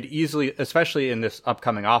 I could easily, especially in this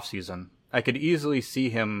upcoming offseason, I could easily see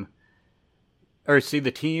him or see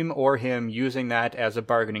the team or him using that as a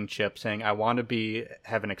bargaining chip, saying, I want to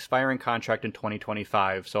have an expiring contract in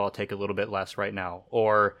 2025, so I'll take a little bit less right now.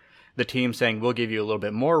 Or the team saying, we'll give you a little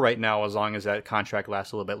bit more right now as long as that contract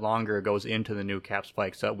lasts a little bit longer, goes into the new cap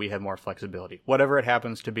spike so that we have more flexibility. Whatever it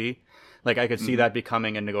happens to be, like I could see that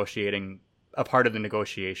becoming a part of the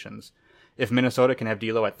negotiations. If Minnesota can have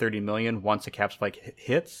D'Lo at $30 million once the cap spike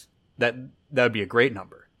hits, that would be a great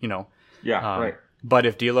number, you know? Yeah, right. But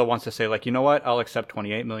if D'Lo wants to say, like, you know what, I'll accept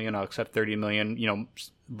 $28 million, I'll accept $30 million, you know,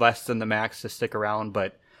 less than the max to stick around,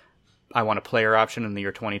 but I want a player option in the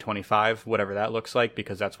year 2025, whatever that looks like,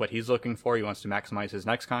 because that's what he's looking for. He wants to maximize his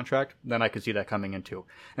next contract. Then I could see that coming in too.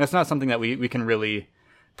 And it's not something that we can really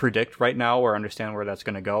predict right now or understand where that's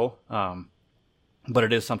going to go. But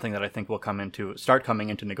it is something that I think will start coming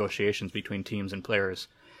into negotiations between teams and players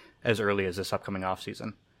as early as this upcoming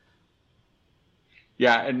offseason.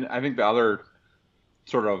 Yeah, and I think the other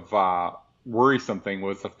sort of worrisome thing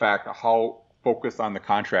was the fact of how focused on the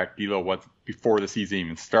contract D'Lo was before the season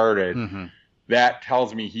even started. Mm-hmm. That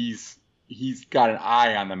tells me he's got an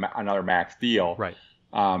eye on another max deal. Right.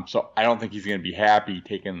 So I don't think he's going to be happy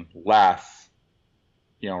taking less.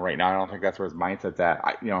 You know, right now I don't think that's where his mindset's at.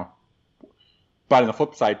 But on the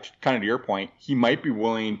flip side, kind of to your point, he might be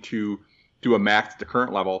willing to do a max at the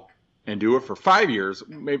current level and do it for 5 years.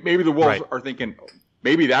 Maybe the Wolves are thinking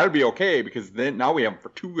maybe that would be okay because then now we have him for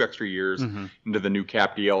 2 extra years into the new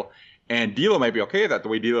cap deal. And D'Lo might be okay with that. The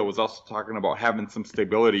way D'Lo was also talking about having some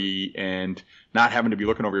stability and not having to be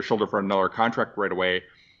looking over your shoulder for another contract right away.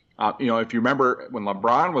 If you remember when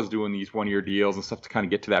LeBron was doing these 1-year deals and stuff to kind of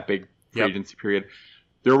get to that big free agency period,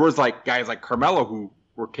 there was like guys like Carmelo who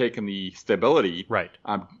were taking the stability. Right.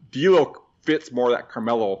 D'Lo fits more that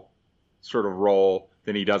Carmelo sort of role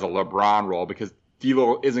than he does a LeBron role because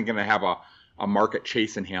D'Lo isn't going to have a market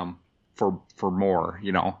chasing him for more,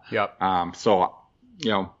 you know. Yep. So,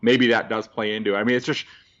 maybe that does play into it. I mean, it's just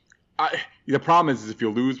the problem is if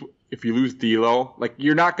you lose D'Lo, like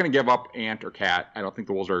you're not going to give up Ant or Cat. I don't think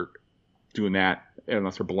the Wolves are doing that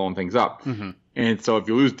unless they're blowing things up. Mm-hmm. And so if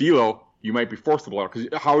you lose D'Lo, you might be forced to blow it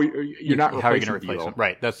because how are you going to replace him?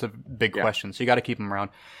 Right. That's a big question. So you got to keep him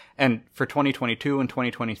around. And for 2022 and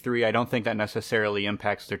 2023, I don't think that necessarily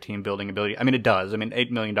impacts their team building ability. I mean, it does. I mean,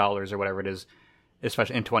 $8 million or whatever it is,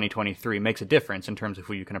 especially in 2023, makes a difference in terms of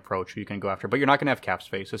who you can approach, who you can go after. But you're not going to have cap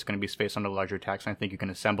space. It's going to be space under the larger tax. And I think you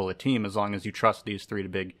can assemble a team as long as you trust these three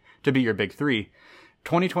to be your big three.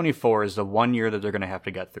 2024 is the 1 year that they're going to have to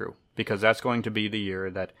get through because that's going to be the year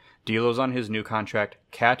that D'Lo's on his new contract.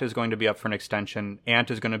 Cat is going to be up for an extension. Ant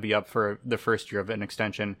is going to be up for the first year of an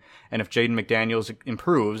extension. And if Jaden McDaniels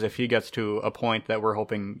improves, if he gets to a point that we're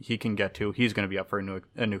hoping he can get to, he's going to be up for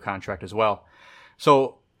a new contract as well.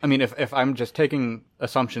 So, I mean, if I'm just taking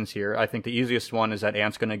assumptions here, I think the easiest one is that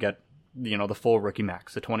Ant's going to get, the full rookie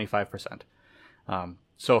max, the 25%.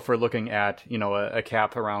 So if we're looking at, a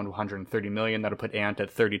cap around $130 million, that'll put Ant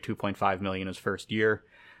at $32.5 million his first year.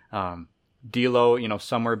 D'Lo,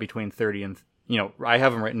 somewhere between 30 and, I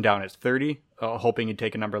have him written down as 30, hoping he'd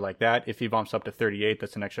take a number like that. If he bumps up to 38,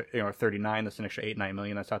 that's an extra, 39, that's an extra $8-9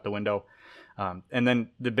 million. That's out the window. And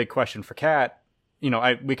then the big question for Cat, we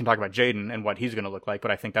can talk about Jaden and what he's going to look like,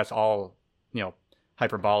 but I think that's all,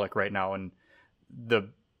 hyperbolic right now. And the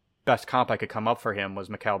best comp I could come up for him was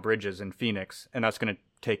Mikal Bridges in Phoenix, and that's going to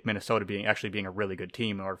take Minnesota being a really good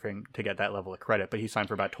team in order for him to get that level of credit. But he signed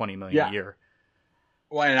for about $20 million a year.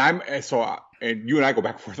 Well, and you and I go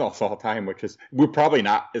back and forth all the time, which is we're probably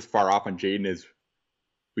not as far off on Jaden as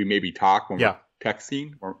we maybe talk when we're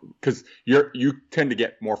texting, or because you tend to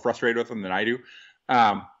get more frustrated with him than I do.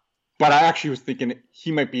 But I actually was thinking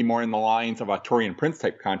he might be more in the lines of a Taurean Prince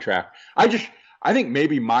type contract. I think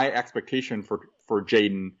maybe my expectation for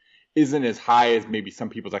Jaden isn't as high as maybe some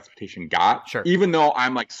people's expectation got. Sure. Even though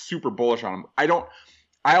I'm like super bullish on him.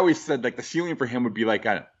 I always said like the ceiling for him would be like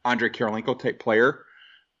an Andre Kirilenko type player.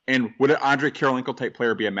 And would an Andre Kirilenko type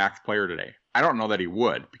player be a max player today? I don't know that he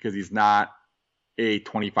would because he's not a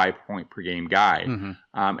 25 point per game guy. Mm-hmm.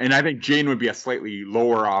 And I think Jaden would be a slightly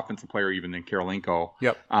lower offensive player even than Kirilenko.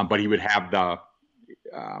 Yep. But he would have the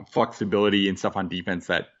flexibility and stuff on defense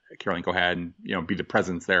that Kirilenko had and, be the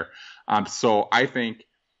presence there. So I think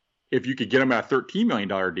if you could get him at a $13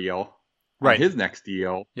 million deal, right, his next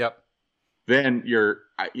deal, yep, then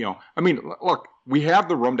look, we have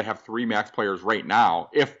the room to have 3 max players right now.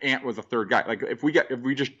 If Ant was a third guy, like if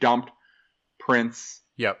we just dumped Prince,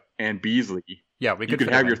 and Beasley, you could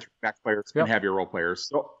have your 3 max players and have your role players.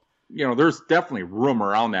 So there's definitely room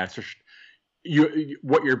around that. It's just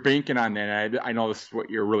what you're banking on. Then I know this is what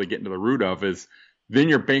you're really getting to the root of is then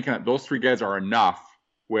you're banking that those three guys are enough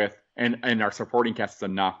with, and our supporting cast is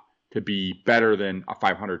enough to be better than a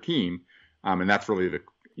 500 team. And that's really the,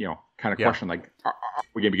 kind of question, like, are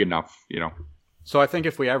we going to be good enough, So I think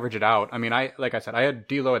if we average it out, I mean, like I said, I had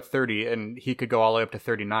D'Lo at 30, and he could go all the way up to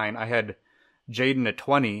 39. I had Jaden at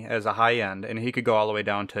 20 as a high end, and he could go all the way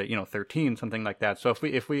down to 13, something like that. So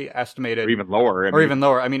if we estimated, or even lower, even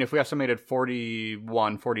lower, I mean, if we estimated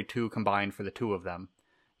 41, 42 combined for the two of them,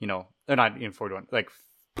 they're not even 41, like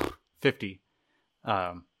 50,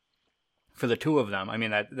 for the two of them. I mean,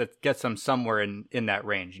 that gets them somewhere in that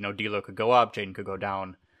range. D'Lo could go up, Jaden could go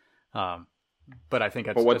down. But I think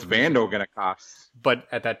that's. But what's Vando going to cost? But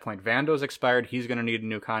at that point, Vando's expired. He's going to need a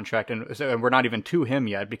new contract, and we're not even to him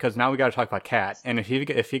yet, because now we got to talk about Cat. And if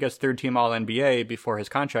he gets third team All NBA before his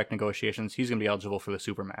contract negotiations, he's going to be eligible for the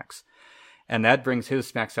Supermax, and that brings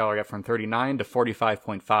his max salary up from 39 to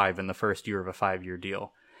 45.5 in the first year of a 5-year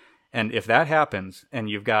deal. And if that happens, and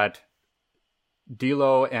you've got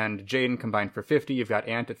D'Lo and Jaden combined for 50, you've got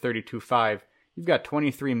Ant at 32.5, you've got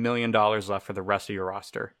 $23 million left for the rest of your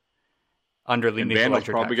roster. And Vando's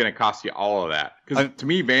probably going to cost you all of that. Because to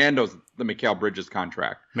me, Vando's the Mikal Bridges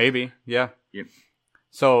contract. Maybe, yeah.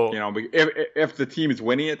 So if the team is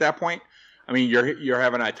winning at that point, I mean, you're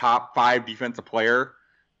having a top 5 defensive player,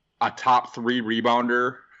 a top 3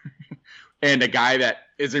 rebounder, and a guy that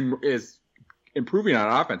is improving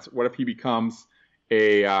on offense. What if he becomes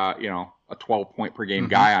a 12 point per game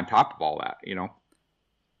guy on top of all that?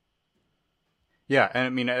 Yeah, and I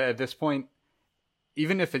mean, at this point,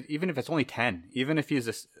 even if it's only 10, even if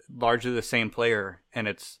he's largely the same player and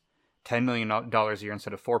it's $10 million a year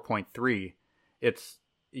instead of 4.3,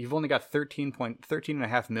 you've only got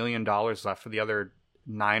 $13.5 million left for the other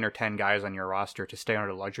 9 or 10 guys on your roster to stay under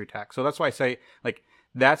the luxury tax. So that's why I say, like,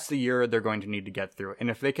 that's the year they're going to need to get through. And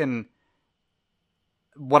if they can,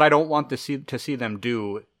 what I don't want to see them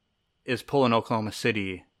do is pull an Oklahoma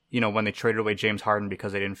City, when they traded away James Harden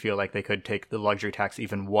because they didn't feel like they could take the luxury tax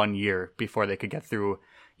even 1 year before they could get through,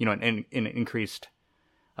 an increased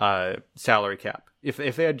salary cap. If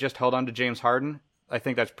they had just held on to James Harden, I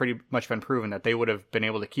think that's pretty much been proven that they would have been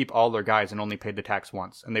able to keep all their guys and only paid the tax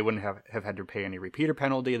once, and they wouldn't have had to pay any repeater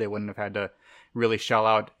penalty. They wouldn't have had to really shell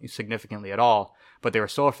out significantly at all. But they were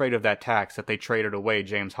so afraid of that tax that they traded away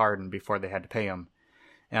James Harden before they had to pay him.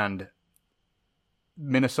 And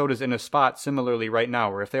Minnesota's in a spot similarly right now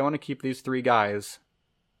where if they want to keep these 3 guys,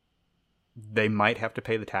 they might have to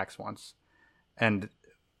pay the tax once. And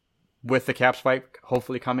with the cap spike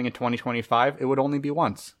hopefully coming in 2025, it would only be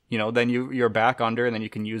once. Then you're back under, and then you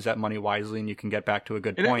can use that money wisely, and you can get back to a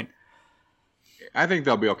good point. I think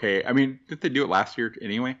they'll be okay. I mean, didn't they do it last year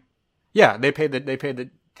anyway? Yeah, they paid the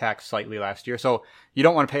tax slightly last year. So you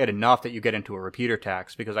don't want to pay it enough that you get into a repeater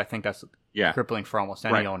tax, because I think that's crippling for almost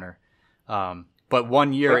any owner. But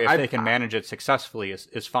 1 year, if they can manage it successfully,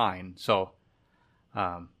 is fine. So,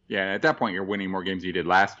 at that point, you're winning more games than you did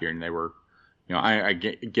last year, and they were, I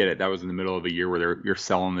get it. That was in the middle of the year where you're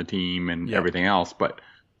selling the team and everything else. But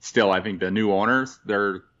still, I think the new owners,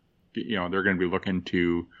 they're going to be looking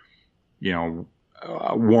to,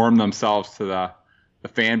 warm themselves to the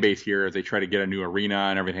fan base here as they try to get a new arena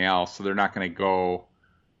and everything else. So they're not going to go,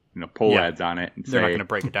 pull ads on it and they're not going to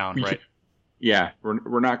break it down, right? Yeah,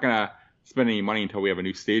 we're not going to spend any money until we have a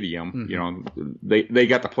new stadium. They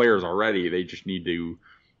got the players already. They just need to,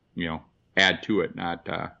 add to it, not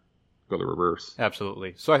go the reverse.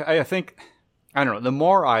 Absolutely. So I think, I don't know, the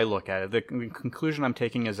more I look at it, the conclusion I'm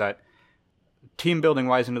taking is that team building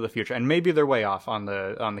wise into the future, and maybe they're way off on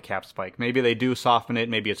the cap spike. Maybe they do soften it.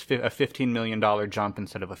 Maybe it's a $15 million jump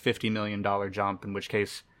instead of a $50 million jump, in which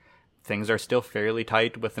case things are still fairly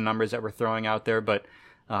tight with the numbers that we're throwing out there. But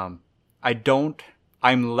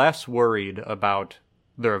I'm less worried about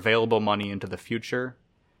their available money into the future,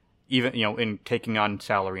 even, in taking on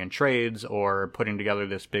salary and trades or putting together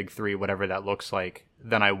this big 3, whatever that looks like,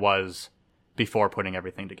 than I was before putting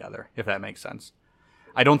everything together, if that makes sense.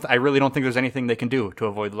 I really don't think there's anything they can do to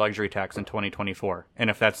avoid the luxury tax in 2024. And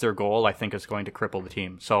if that's their goal, I think it's going to cripple the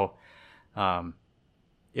team. So,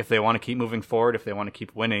 if they want to keep moving forward, if they want to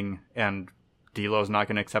keep winning, and D'Lo's not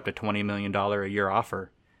going to accept a $20 million a year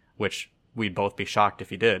offer, which we'd both be shocked if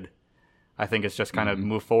he did, I think it's just kind of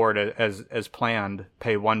move forward as planned,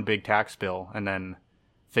 pay one big tax bill, and then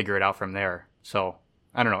figure it out from there. So,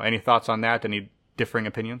 I don't know. Any thoughts on that? Any differing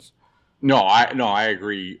opinions? No, I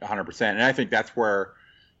agree 100%. And I think that's where,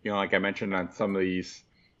 like I mentioned on some of these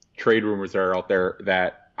trade rumors that are out there,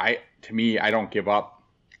 that I don't give up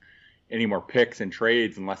any more picks and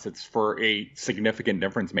trades unless it's for a significant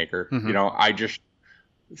difference maker.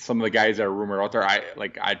 Some of the guys that are rumored out there,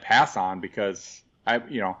 I'd pass on because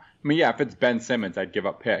Yeah, if it's Ben Simmons, I'd give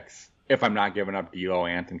up picks if I'm not giving up D'Lo,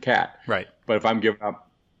 Ant, and Cat. Right. But if I'm giving up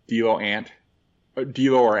D'Lo,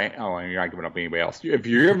 D'Lo or Ant, you're not giving up anybody else. If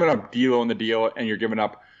you're giving up D'Lo in the deal and you're giving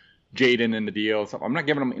up Jaden in the deal, I'm not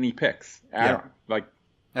giving them any picks. I don't, like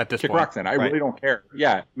at this kick point, rocks in. I really don't care.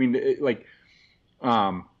 Yeah, I mean,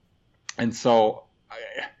 and so,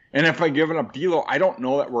 and if I'm giving up D'Lo, I don't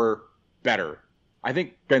know that we're better. I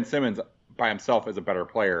think Ben Simmons by himself is a better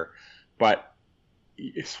player, but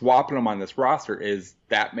swapping them on this roster is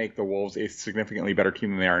that make the Wolves a significantly better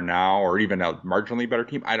team than they are now, or even a marginally better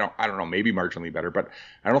team. I don't know, maybe marginally better, but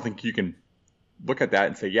I don't think you can look at that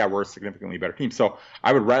and say, yeah, we're a significantly better team. So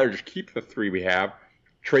I would rather just keep the three we have,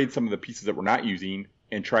 trade some of the pieces that we're not using,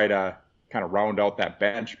 and try to kind of round out that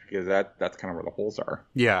bench, because that's kind of where the holes are.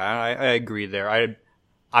 Yeah, I agree there.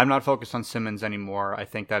 I'm not focused on Simmons anymore. I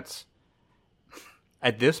think that's,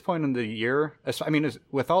 at this point in the year, I mean,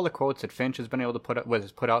 with all the quotes that Finch has been able to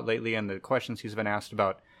put out lately, and the questions he's been asked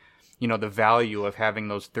about, the value of having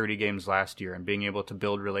those 30 games last year and being able to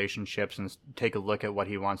build relationships and take a look at what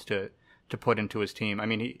he wants to put into his team. I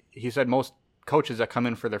mean, he said most coaches that come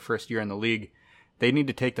in for their first year in the league, they need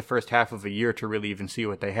to take the first half of a year to really even see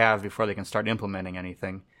what they have before they can start implementing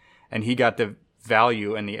anything. And he got the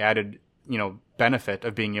value and the added, benefit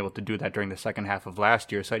of being able to do that during the second half of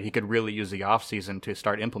last year, so that he could really use the offseason to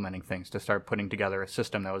start implementing things, to start putting together a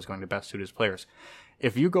system that was going to best suit his players.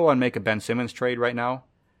 If you go and make a Ben Simmons trade right now,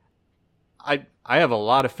 I have a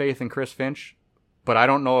lot of faith in Chris Finch, but I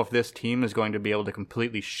don't know if this team is going to be able to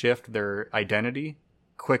completely shift their identity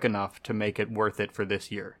quick enough to make it worth it for this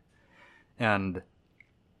year. And,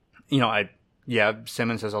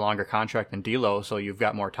 Simmons has a longer contract than D'Lo, so you've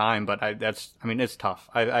got more time, but it's tough.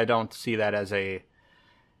 I don't see that as a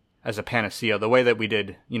panacea, the way that we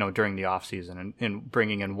did, during the offseason and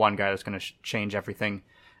bringing in one guy that's going to change everything.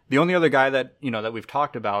 The only other guy that, that we've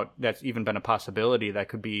talked about that's even been a possibility that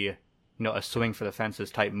could be, a swing for the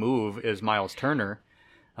fences type move is Miles Turner,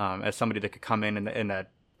 as somebody that could come in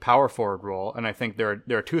that power forward role. And I think there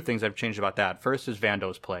are two things that have changed about that. First is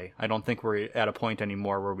Vando's play. I don't think we're at a point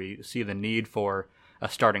anymore where we see the need for a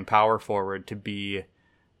starting power forward to be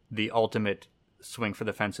the ultimate swing for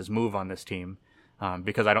the fences move on this team.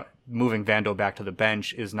 Because moving Vando back to the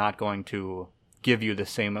bench is not going to give you the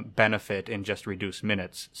same benefit in just reduced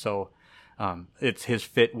minutes. So it's his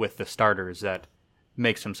fit with the starters that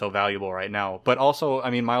makes him so valuable right now. But also,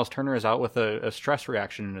 I mean, Miles Turner is out with a stress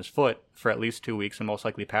reaction in his foot for at least 2 weeks and most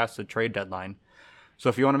likely past the trade deadline. So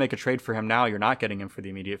if you want to make a trade for him now, you're not getting him for the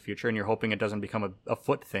immediate future, and you're hoping it doesn't become a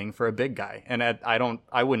foot thing for a big guy. And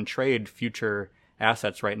I wouldn't trade future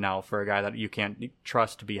assets right now for a guy that you can't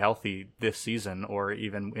trust to be healthy this season or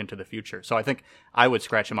even into the future. So I think I would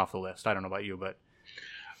scratch him off the list. I don't know about you, but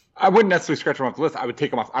I wouldn't necessarily scratch him off the list. I would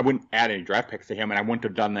take him off. I wouldn't add any draft picks to him, and I wouldn't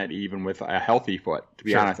have done that even with a healthy foot, to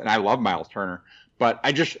be honest. And I love Miles Turner, but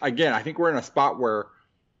I think we're in a spot where,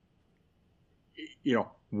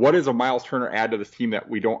 what does a Miles Turner add to this team that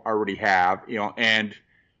we don't already have? And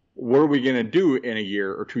what are we going to do in a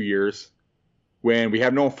year or 2 years when we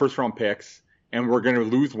have no first round picks and we're going to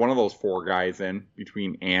lose one of those four guys in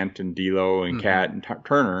between Ant and D'Lo and Cat and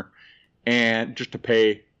Turner, and just to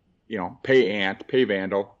pay Ant, pay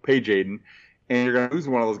Vando, pay Jaden, and you're going to lose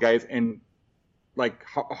one of those guys. And like,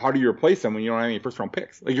 how do you replace them when you don't have any first round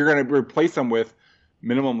picks? Like, you're going to replace them with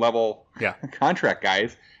minimum level contract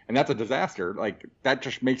guys, and that's a disaster. Like, that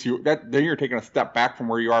just makes then you're taking a step back from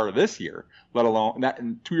where you are this year, let alone that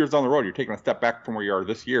in 2 years down the road, you're taking a step back from where you are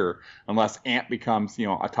this year, unless Ant becomes,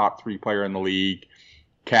 a top 3 player in the league,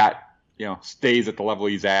 Cat, stays at the level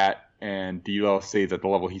he's at, and D'Lo stays at the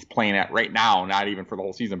level he's playing at right now, not even for the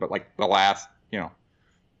whole season, but like the last,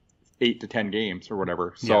 8 to 10 games or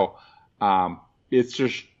whatever. So, it's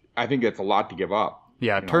just, I think it's a lot to give up.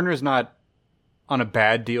 Yeah, Turner's not on a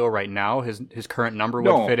bad deal right now. His current number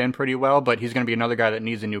would fit in pretty well, but he's going to be another guy that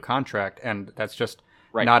needs a new contract, and that's just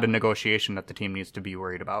not a negotiation that the team needs to be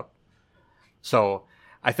worried about. So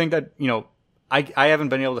I think that, I haven't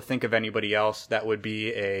been able to think of anybody else that would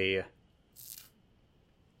be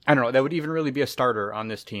that would even really be a starter on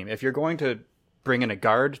this team. If you're going to bring in a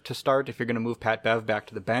guard to start, if you're going to move Pat Bev back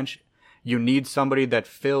to the bench, you need somebody that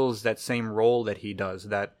fills that same role that he does,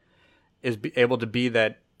 that is able to be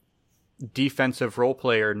that defensive role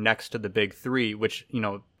player next to the big three, which,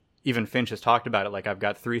 even Finch has talked about it. Like, I've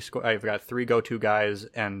got three go-to guys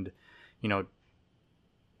and,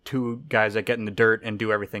 2 guys that get in the dirt and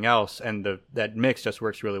do everything else. And that mix just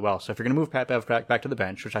works really well. So if you're going to move Pat Bev back to the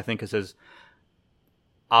bench, which I think is his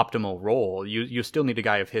optimal role, you still need a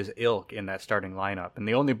guy of his ilk in that starting lineup. And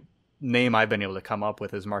the only name I've been able to come up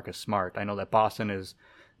with is Marcus Smart. I know that Boston is,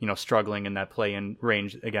 struggling in that play-in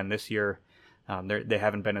range again this year. They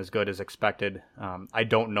haven't been as good as expected. I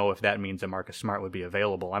don't know if that means that Marcus Smart would be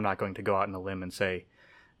available. I'm not going to go out on a limb and say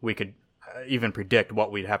we could even predict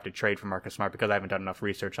what we'd have to trade for Marcus Smart because I haven't done enough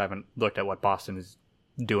research. I haven't looked at what Boston is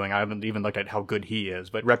doing. I haven't even looked at how good he is.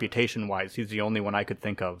 But reputation-wise, he's the only one I could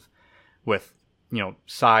think of with,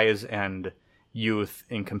 size and youth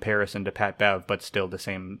in comparison to Pat Bev, but still the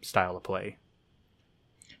same style of play.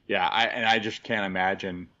 Yeah, I just can't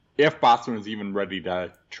imagine if Boston was even ready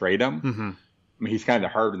to trade him. Mm-hmm. I mean, he's kind of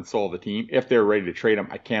the heart and soul of the team. If they're ready to trade him,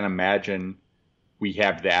 I can't imagine we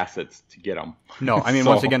have the assets to get him. No, I mean,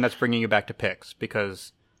 once again, that's bringing you back to picks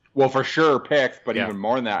because... Well, for sure, picks, but even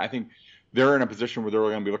more than that, I think they're in a position where they're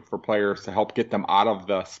going to be looking for players to help get them out of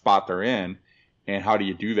the spot they're in. And how do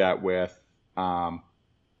you do that with,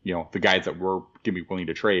 the guys that we're going to be willing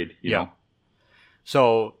to trade, you know?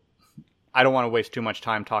 So I don't want to waste too much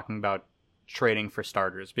time talking about trading for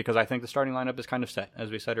starters because I think the starting lineup is kind of set.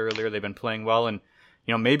 As we said earlier, they've been playing well, and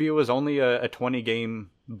maybe it was only a 20-game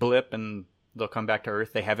blip and they'll come back to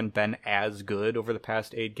earth. They haven't been as good over the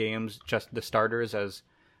past 8 games, just the starters, as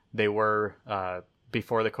they were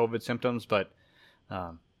before the COVID symptoms. But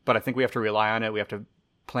I think we have to rely on it. We have to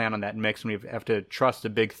plan on that mix, and we have to trust the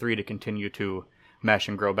big three to continue to mesh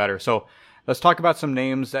and grow better. So let's talk about some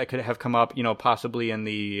names that could have come up, possibly in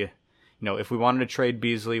the... if we wanted to trade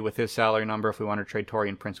Beasley with his salary number, if we wanted to trade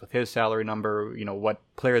Taurean Prince with his salary number, what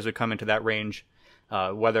players would come into that range,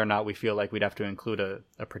 whether or not we feel like we'd have to include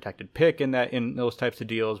a protected pick in those types of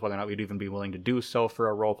deals, whether or not we'd even be willing to do so for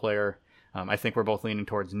a role player. I think we're both leaning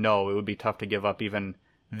towards no. It would be tough to give up even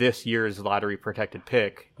this year's lottery protected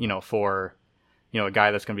pick, for, a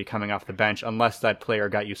guy that's going to be coming off the bench, unless that player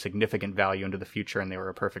got you significant value into the future and they were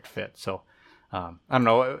a perfect fit. So, I don't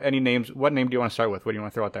know, any names. What name do you want to start with? What do you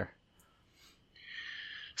want to throw out there?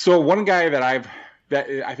 So one guy that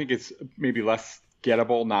I think is maybe less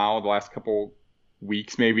gettable now the last couple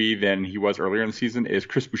weeks maybe than he was earlier in the season is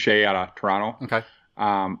Chris Boucher out of Toronto. Okay.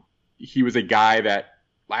 He was a guy that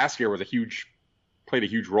last year played a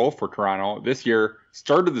huge role for Toronto. This year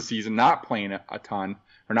started the season not playing a ton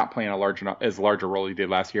or not playing as large a role he did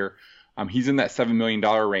last year. He's in that $7 million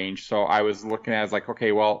range. So I was looking at it as like,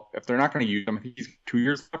 okay, well, if they're not going to use him, I think he's 2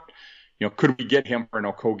 years left. Could we get him for an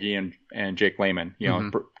Okogie and Jake Layman?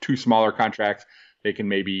 For 2 smaller contracts, they can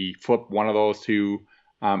maybe flip one of those 2,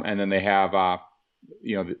 and then they have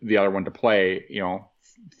the other one to play,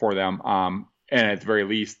 for them. And at the very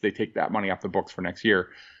least, they take that money off the books for next year.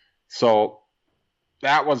 So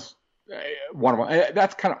that was one of them.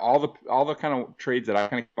 That's kind of all the kind of trades that I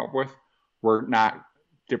kind of came up with were not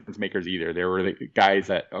difference makers either. They were the guys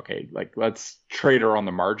that, okay, like let's trade around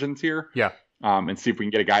the margins here. Yeah. And see if we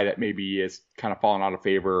can get a guy that maybe is kind of fallen out of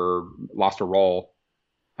favor, or lost a role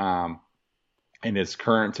in his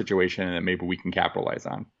current situation, and that maybe we can capitalize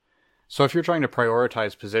on. So if you're trying to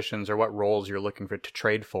prioritize positions or what roles you're looking to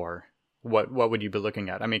trade for, what would you be looking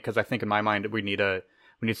at? I mean, because I think in my mind we need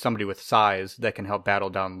somebody with size that can help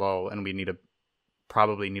battle down low, and we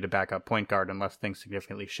probably need a backup point guard unless things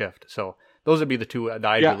significantly shift. So those would be the 2 that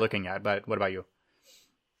I'd be looking at. But what about you?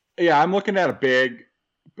 Yeah, I'm looking at a big.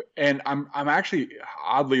 And I'm actually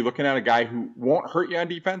oddly looking at a guy who won't hurt you on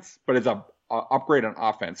defense, but is a upgrade on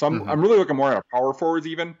offense. So I'm really looking more at a power forwards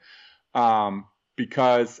even,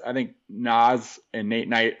 because I think Nas and Nate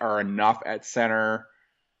Knight are enough at center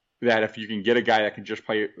that if you can get a guy that can just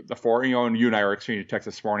play the 4, and you and I were exchanging texts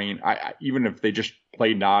this morning, even if they just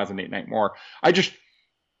played Nas and Nate Knight more,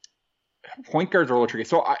 point guards are a little tricky.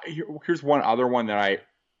 So here's one other one that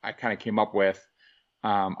I kind of came up with.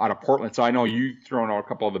 Out of Portland. So I know you've thrown out a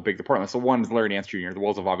couple of the Portland. So one is Larry Nance Jr. The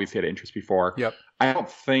Wolves have obviously had interest before. Yep. I don't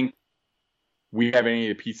think we have any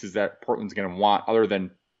of the pieces that Portland's going to want other than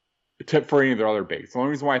for any of their other bigs. The only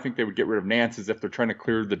reason why I think they would get rid of Nance is if they're trying to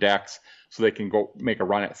clear the decks so they can go make a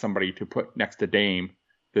run at somebody to put next to Dame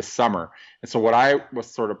this summer. And so what I was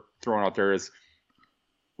sort of throwing out there is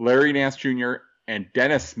Larry Nance Jr. and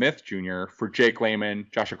Dennis Smith Jr. for Jake Layman,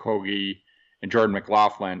 Josh Okogie, and Jordan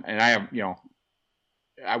McLaughlin. And I have,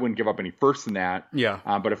 I wouldn't give up any first in that. Yeah.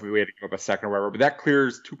 But if we had to give up a second or whatever, but that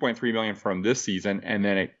clears $2.3 million from this season, and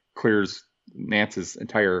then it clears Nance's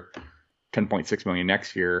entire $10.6 million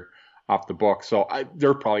next year off the book. So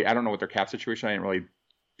they're probably, I don't know what their cap situation. I didn't really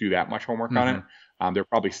do that much homework on it. They're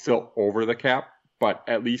probably still over the cap, but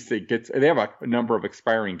at least they have a number of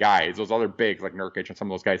expiring guys. Those other bigs like Nurkic and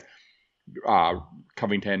some of those guys,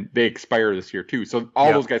 Covington, they expire this year too. So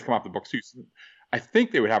all those guys come off the books too. So I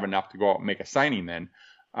think they would have enough to go out and make a signing then.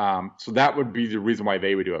 So that would be the reason why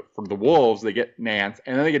they would do it. For the Wolves, they get Nance,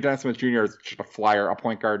 and then they get Dennis Smith Jr. as just a flyer, a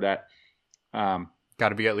point guard that got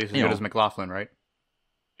to be at least as good as McLaughlin, right?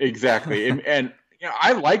 exactly. And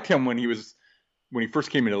I liked him when he first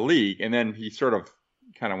came into the league, and then he sort of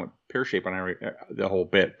kind of went pear shaped on the whole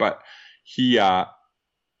bit. But he,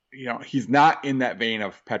 he's not in that vein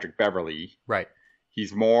of Patrick Beverley. Right.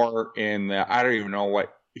 He's more in the, I don't even know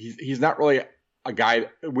what he's not really a guy.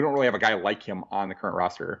 We don't really have a guy like him on the current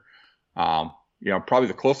roster. Probably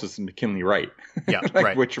the closest is McKinley Wright. Yeah,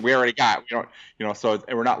 right. Which we already got. So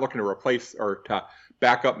we're not looking to replace or to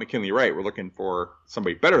back up McKinley Wright. We're looking for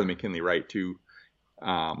somebody better than McKinley Wright to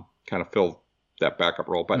kind of fill that backup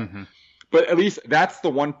role. But but at least that's the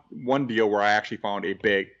one deal where I actually found a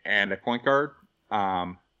big and a point guard.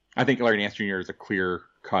 I think Larry Nance Jr. is a clear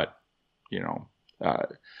cut,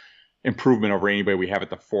 improvement over anybody we have at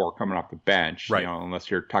the 4 coming off the bench. Right. Unless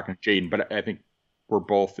you're talking Jaden. But I think we're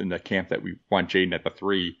both in the camp that we want Jaden at the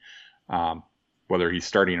 3, whether he's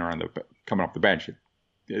starting or coming off the bench.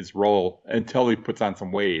 His role, until he puts on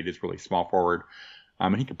some weight, is really small forward.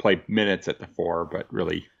 And he can play minutes at the 4, but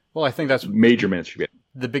really, well, I think that's major minutes should be.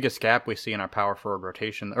 The biggest gap we see in our power forward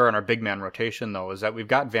rotation, or in our big man rotation, though, is that we've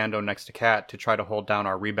got Vando next to Cat to try to hold down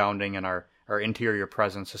our rebounding and our interior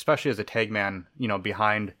presence, especially as a tag man,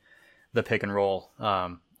 behind the pick and roll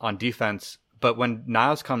on defense. But when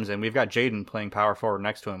Nas comes in, we've got Jaden playing power forward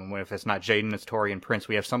next to him. And if it's not Jaden, it's Taurean Prince.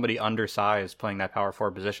 We have somebody undersized playing that power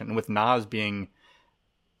forward position. And with Nas being,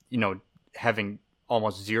 having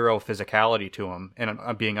almost zero physicality to him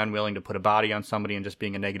and being unwilling to put a body on somebody and just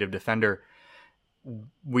being a negative defender,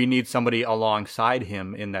 we need somebody alongside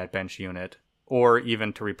him in that bench unit, or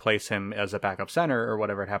even to replace him as a backup center or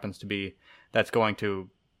whatever it happens to be, that's going to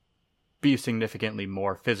be significantly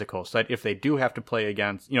more physical, so that if they do have to play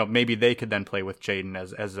against, maybe they could then play with Jaden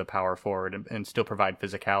as a power forward and still provide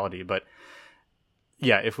physicality. But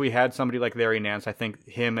yeah, if we had somebody like Larry Nance, I think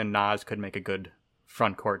him and Nas could make a good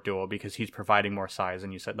front court duo, because he's providing more size,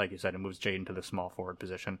 and like you said, it moves Jaden to the small forward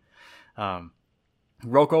position.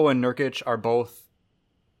 Rocco and Nurkic are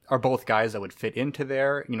both guys that would fit into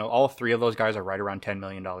there. All 3 of those guys are right around $10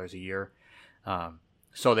 million a year.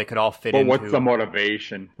 So they could all fit into. But what's the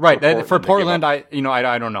motivation? Right. For Portland, I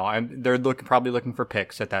don't know. They're probably looking for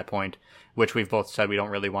picks at that point, which we've both said we don't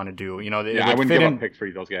really want to do. I wouldn't give up picks for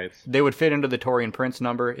those guys. They would fit into the Taurean Prince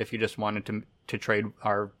number if you just wanted to trade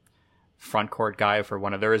our front court guy for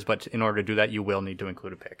one of theirs. But in order to do that, you will need to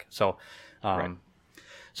include a pick. So, right.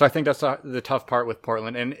 So I think that's the tough part with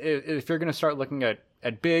Portland. And if you're going to start looking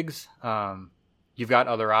at bigs, you've got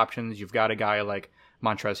other options. You've got a guy like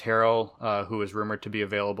Montrezl Harrell, who is rumored to be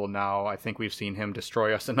available now. I think we've seen him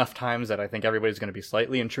destroy us enough times that I think everybody's going to be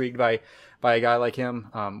slightly intrigued by a guy like him.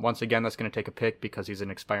 Once again, that's going to take a pick because he's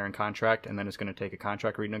an expiring contract, and then it's going to take a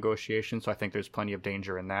contract renegotiation. So I think there's plenty of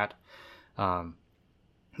danger in that.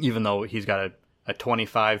 Even though he's got a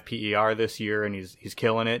 25 PER this year and he's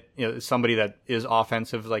killing it, somebody that is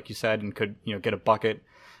offensive, like you said, and could get a bucket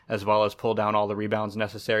as well as pull down all the rebounds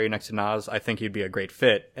necessary next to Nas, I think he'd be a great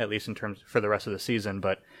fit, at least in terms for the rest of the season.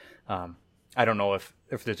 But I don't know if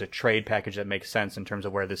there's a trade package that makes sense in terms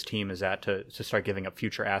of where this team is at to start giving up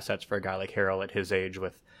future assets for a guy like Harrell at his age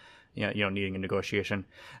with needing a negotiation.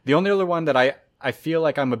 The only other one that I feel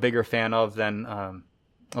like I'm a bigger fan of than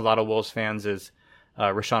a lot of Wolves fans is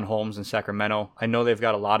Richaun Holmes in Sacramento. I know they've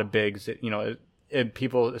got a lot of bigs.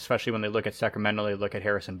 People, especially when they look at Sacramento, they look at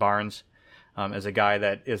Harrison Barnes as a guy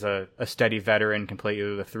that is a steady veteran, can play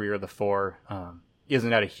either the 3 or the 4.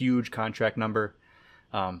 Isn't at a huge contract number.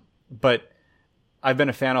 But I've been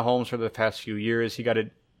a fan of Holmes for the past few years. He got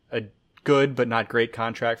a good but not great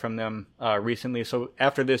contract from them recently. So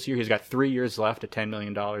after this year, he's got 3 years left at $10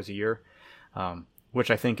 million a year, which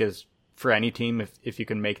I think is, for any team, if you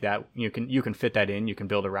can make that, you can fit that in, you can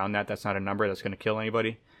build around that. That's not a number that's going to kill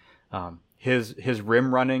anybody. His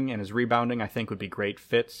rim running and his rebounding, I think, would be great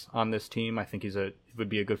fits on this team. I think he would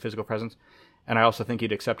be a good physical presence, and I also think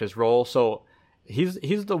he'd accept his role. So he's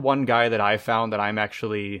the one guy that I found that I'm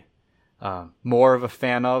actually more of a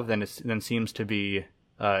fan of than seems to be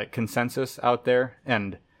consensus out there.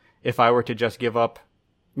 And if I were to just give up,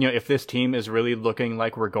 if this team is really looking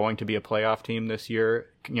like we're going to be a playoff team this year,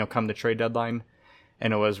 come the trade deadline,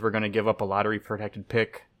 and we're going to give up a lottery protected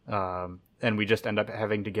pick, and we just end up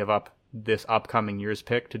having to give up this upcoming year's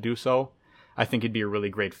pick to do so, I think he'd be a really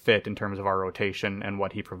great fit in terms of our rotation and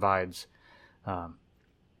what he provides.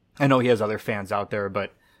 I know he has other fans out there,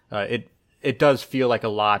 but it does feel like a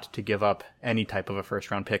lot to give up any type of a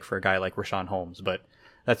first round pick for a guy like Richaun Holmes, but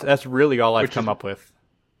that's really all I've come up with.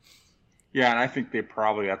 Yeah, and I think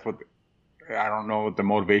that's what, I don't know what the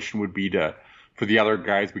motivation would be for the other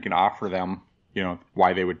guys we can offer them,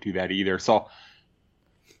 why they would do that either. So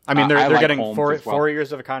I mean, they're like getting Holmes four as well. 4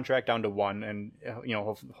 years of a contract down to one, and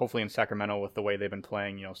hopefully in Sacramento with the way they've been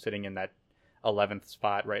playing, sitting in that 11th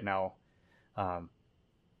spot right now,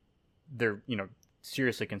 they're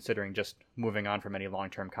seriously considering just moving on from any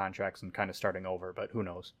long-term contracts and kind of starting over. But who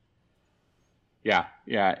knows? Yeah,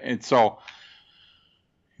 and so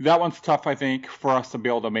that one's tough, I think, for us to be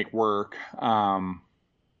able to make work.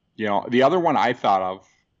 The other one I thought of,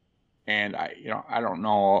 and I don't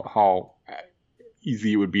know how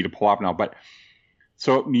easy it would be to pull off now, but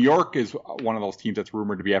so New York is one of those teams that's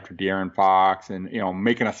rumored to be after De'Aaron Fox and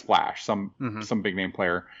making a splash, some big name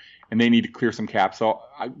player, and they need to clear some cap. So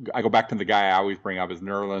I go back to the guy I always bring up is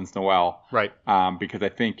Nerlens Noel, right? Because I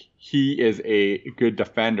think he is a good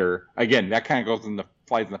defender. Again, that kind of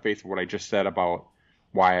flies in the face of what I just said about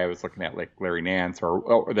why I was looking at like Larry Nance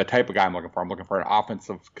or the type of guy I'm looking for. I'm looking for an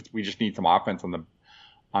offensive, because we just need some offense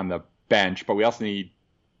on the bench, but we also need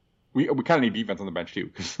we kind of need defense on the bench too,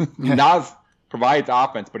 because Nas provides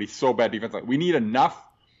offense, but he's so bad defense. We need enough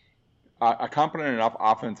a competent enough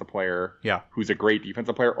offensive player, who's a great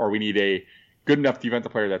defensive player, or we need a good enough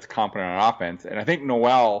defensive player that's competent on offense. And I think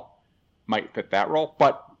Noel might fit that role.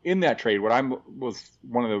 But in that trade, was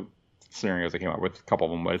one of the scenarios I came up with, a couple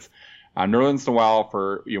of them was Nerlens Noel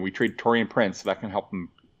for we trade Taurean Prince, so that can help them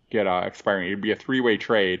get expiring. It'd be a 3-way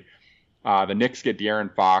trade. The Knicks get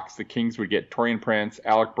De'Aaron Fox. The Kings would get Taurean Prince,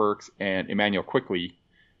 Alec Burks, and Emmanuel Quickley,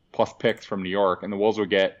 plus picks from New York. And the Wolves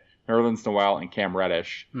would get Nerlens Noel and Cam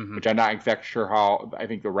Reddish, which I'm not exactly sure how. I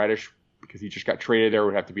think the Reddish, because he just got traded there,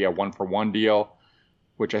 would have to be a 1-for-1 deal,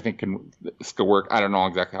 which I think can still work. I don't know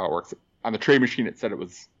exactly how it works. On the trade machine, it said it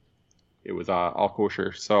was all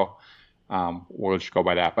kosher. So we'll just go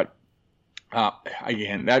by that. But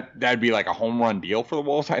again, that'd be like a home run deal for the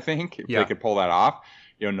Wolves, I think, if they could pull that off.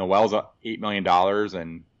 Noel's $8 million,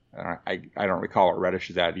 and I don't recall what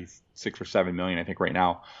Reddish is at. He's $6 or $7 million, I think, right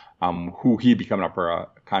now. Who he'd be coming up for a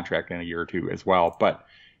contract in a year or two as well. But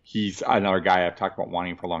he's another guy I've talked about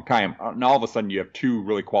wanting for a long time. And all of a sudden, you have two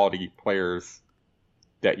really quality players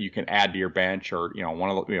that you can add to your bench, or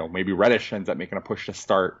one of the, maybe Reddish ends up making a push to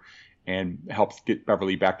start and helps get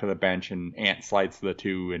Beverly back to the bench, and Ant slides to the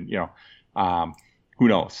 2, and who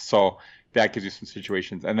knows? So that gives you some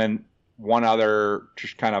situations. And then one other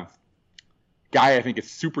just kind of guy I think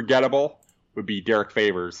is super gettable would be Derek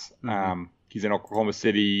Favors. He's in Oklahoma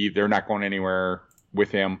City. They're not going anywhere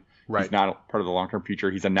with him. Right. He's not part of the long-term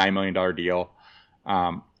future. He's a $9 million deal.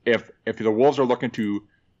 If the Wolves are looking to,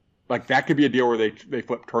 that could be a deal where they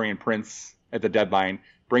flip Taurean Prince at the deadline,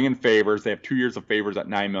 bring in Favors. They have 2 years of Favors at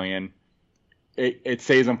 $9 million. It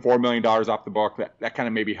saves them $4 million off the book. That kind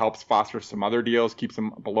of maybe helps foster some other deals, keeps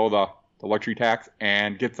them below the luxury tax,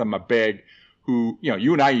 and gets them a big who,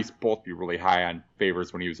 you and I used to both be really high on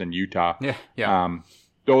Favors when he was in Utah. Yeah.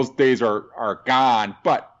 Those days are gone,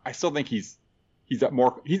 but I still think he'd be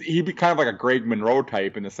kind of like a Greg Monroe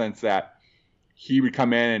type, in the sense that he would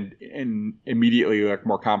come in and immediately look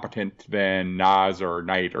more competent than Nas or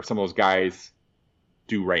Knight or some of those guys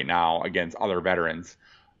do right now against other veterans.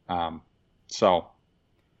 So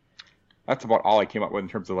that's about all I came up with in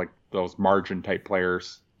terms of those margin type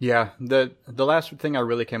players. Yeah, the last thing I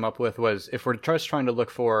really came up with was, if we're just trying to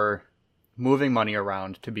look for moving money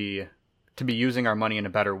around to be using our money in a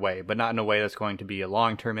better way, but not in a way that's going to be a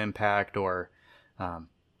long-term impact, or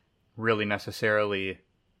really necessarily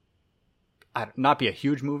not be a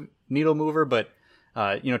huge needle mover, but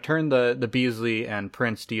turn the Beasley and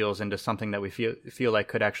Prince deals into something that we feel like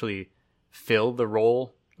could actually fill the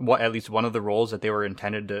role, at least one of the roles that they were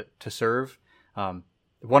intended to serve.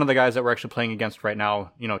 One of the guys that we're actually playing against right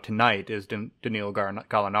now, tonight, is Danilo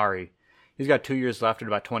Gallinari. He's got 2 years left at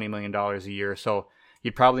about $20 million a year, so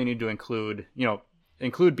you'd probably need to include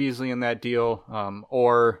Beasley in that deal,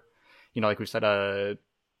 or, like we said, a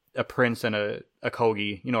Prince and a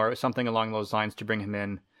Kogi, or something along those lines to bring him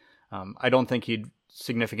in. I don't think he'd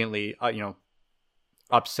significantly,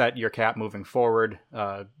 upset your cap moving forward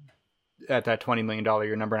at that $20 million a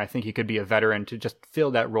year number, and I think he could be a veteran to just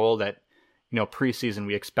fill that role that, preseason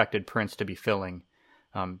we expected Prince to be filling.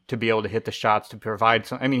 To be able to hit the shots, to provide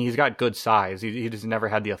some. I mean, he's got good size. He just never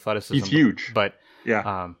had the athleticism. He's huge. But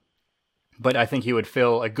yeah. But I think he would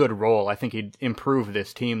fill a good role. I think he'd improve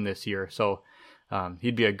this team this year. So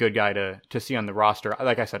he'd be a good guy to see on the roster.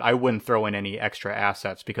 Like I said, I wouldn't throw in any extra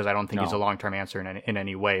assets, because I don't think he's a long-term answer in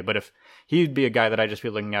any way. But if he'd be a guy that I'd just be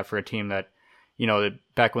looking at for a team that,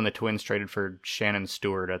 back when the Twins traded for Shannon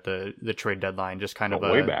Stewart at the trade deadline, just kind of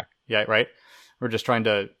way back. Yeah, right. We're just trying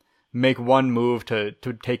to make one move to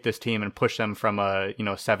take this team and push them from a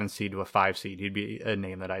 7 seed to a 5 seed. He'd be a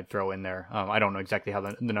name that I'd throw in there. I don't know exactly how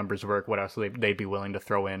the numbers work, what else they'd be willing to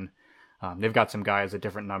throw in. They've got some guys at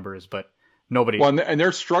different numbers, but nobody. Well, and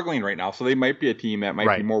they're struggling right now, so they might be a team that might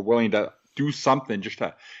Right. be more willing to do something just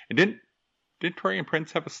to. And didn't Torian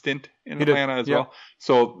Prince have a stint in He did, Atlanta as yeah. well?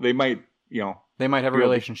 So they might, They might have a be able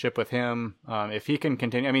to- relationship with him. If he can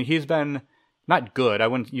continue, I mean, he's been not good. I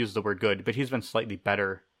wouldn't use the word good, but he's been slightly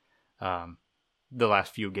better the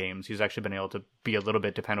last few games. He's actually been able to be a little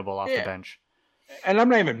bit dependable off the bench. And I'm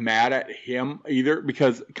not even mad at him either,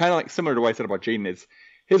 because kind of like similar to what I said about Jaden, is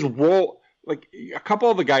his role. Like a couple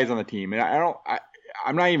of the guys on the team, and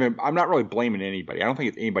I'm not really blaming anybody. I don't think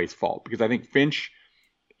it's anybody's fault, because I think Finch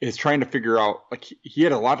is trying to figure out, like, he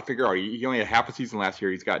had a lot to figure out. He only had half a season last year.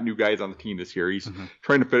 He's got new guys on the team this year. He's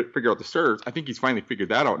trying to figure out the serves. I think he's finally figured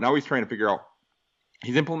that out. Now he's trying to figure out,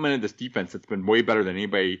 he's implemented this defense that's been way better than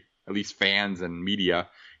anybody, at least fans and media,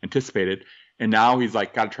 anticipated. And now he's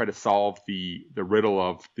like got to try to solve the riddle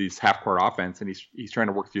of these half court offense, and he's trying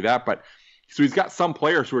to work through that. But so he's got some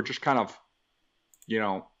players who are just kind of,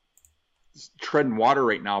 treading water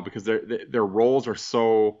right now, because their roles are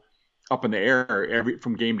so up in the air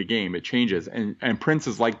from game to game. It changes, and Prince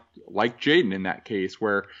is like Jaden in that case,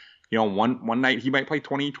 where one night he might play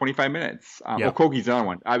 20, 25 minutes. Okogie's another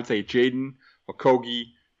one. I would say Jaden, Okogie,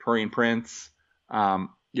 Torian Prince, are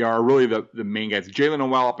really the main guys. Jalen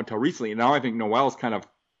Noel up until recently, and now I think Noel's kind of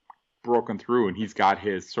broken through, and he's got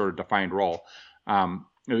his sort of defined role.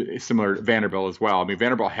 Similar to Vanderbilt as well. I mean,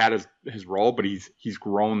 Vanderbilt had his role, but he's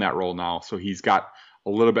grown that role now, so he's got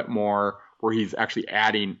a little bit more where he's actually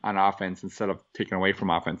adding on offense instead of taking away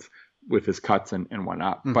from offense with his cuts and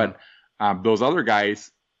whatnot. But those other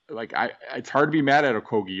guys, like, it's hard to be mad at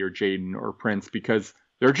Okogie or Jaden or Prince, because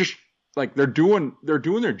they're just like they're doing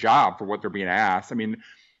their job for what they're being asked. I mean,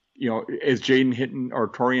 is Jaden hitting, or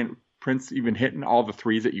Torian Prince even hitting all the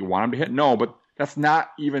threes that you want him to hit? No, but that's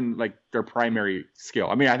not even like their primary skill.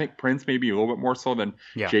 I mean, I think Prince maybe a little bit more so than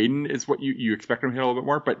Jaden is what you expect him to hit a little bit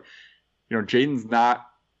more. But Jaden's not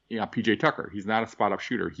PJ Tucker. He's not a spot up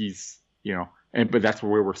shooter. He's but that's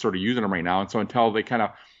where we're sort of using him right now. And so until they kind of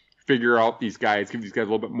figure out these guys, give these guys a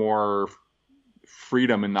little bit more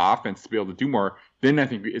freedom in the offense to be able to do more, then I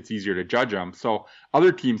think it's easier to judge them. So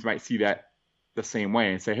other teams might see that the same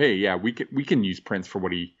way and say, hey, yeah, we can use Prince for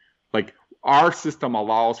what he like. Our system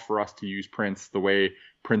allows for us to use Prince the way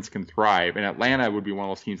Prince can thrive. And Atlanta would be one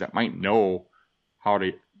of those teams that might know how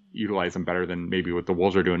to utilize him better than maybe what the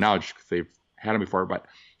Wolves are doing now, just because they've had him before. But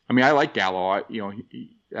I mean, I like Gallo.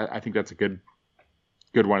 I think that's a good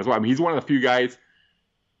one as well. I mean, he's one of the few guys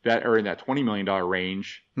that are in that $20 million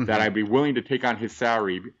range that I'd be willing to take on his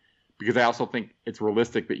salary, because I also think it's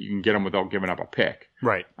realistic that you can get him without giving up a pick.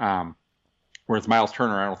 Right. Whereas Miles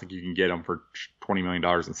Turner, I don't think you can get him for $20 million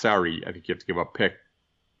in salary. I think you have to give up a pick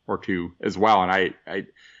or two as well. And I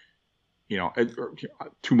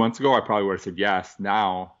 2 months ago, I probably would have said yes.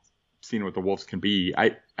 Now, seeing what the Wolves can be,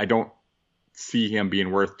 I don't see him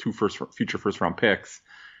being worth future first round picks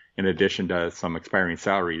in addition to some expiring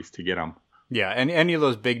salaries to get him. Yeah, and any of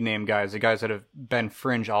those big name guys, the guys that have been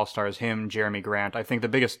fringe all-stars, him, Jeremy Grant, I think the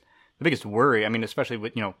biggest worry, I mean, especially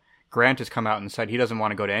with, Grant has come out and said he doesn't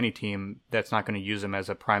want to go to any team that's not going to use him as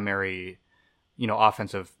a primary,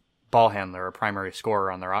 offensive ball handler or primary scorer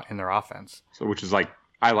in their offense. So, which is like,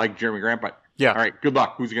 I like Jeremy Grant, but yeah, all right, good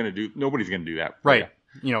luck. Who's going to do? Nobody's going to do that. Right.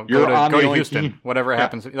 You. Go to Houston, team. Whatever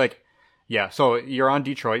happens. Yeah. So you're on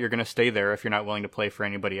Detroit. You're going to stay there if you're not willing to play for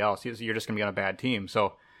anybody else. You're just going to be on a bad team.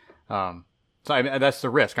 So, that's the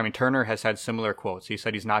risk. I mean, Turner has had similar quotes. He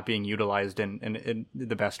said he's not being utilized in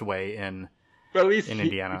the best way in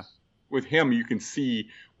Indiana. With him, you can see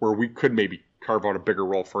where we could maybe carve out a bigger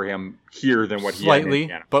role for him here than what he had in Indiana.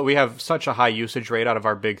 Slightly, but we have such a high usage rate out of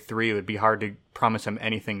our big three. It would be hard to promise him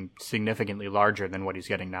anything significantly larger than what he's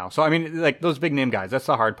getting now. So, I mean, like those big name guys, that's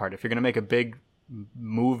the hard part. If you're going to make a big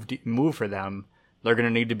move for them, they're going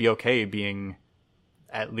to need to be okay being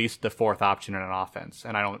at least the fourth option in an offense.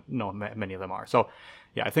 And I don't know many of them are. So,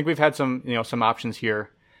 yeah, I think we've had some options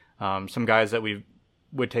here. Some guys that we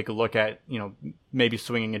would take a look at, maybe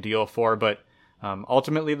swinging a deal for, but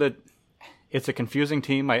ultimately it's a confusing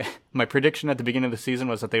team. My prediction at the beginning of the season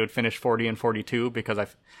was that they would finish 40-42 because I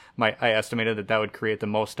estimated that would create the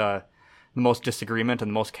most disagreement and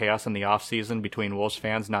the most chaos in the off season between Wolves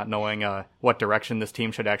fans not knowing what direction this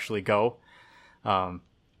team should actually go. And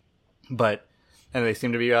they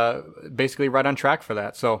seem to be basically right on track for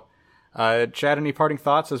that. So, Chad, any parting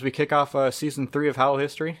thoughts as we kick off season 3 of Howl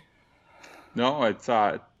History? No, it's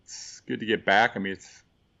good to get back. I mean, it's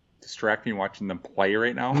distracting watching them play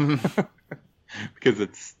right now because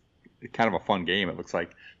it's kind of a fun game. It looks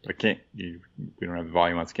like, but we don't have the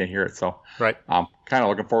volume on, so can't hear it. So, right. Kind of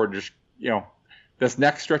looking forward to just this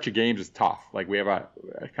next stretch of games is tough. Like we have a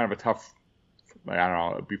kind of a tough, I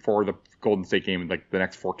don't know, before the Golden State game, like the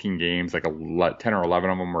next 14 games, like 10 or 11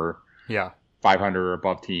 of them were 500 or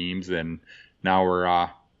above teams, and now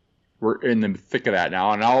we're in the thick of that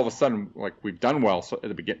now, and all of a sudden, like we've done well so at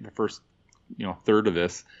the beginning, the first third of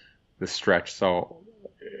this stretch. So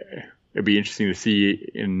it'd be interesting to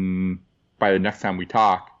see by the next time we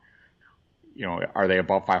talk, are they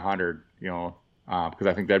above 500? Because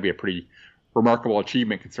I think that'd be a pretty remarkable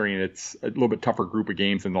achievement considering it's a little bit tougher group of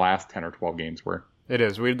games than the last 10 or 12 games were. It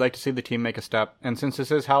is. We'd like to see the team make a step. And since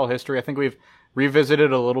this is Howl history, I think we've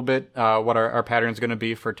revisited a little bit what our pattern is going to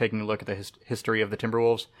be for taking a look at the history of the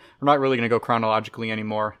Timberwolves. We're not really going to go chronologically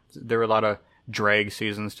anymore. There are a lot of drag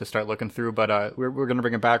seasons to start looking through, but we're going to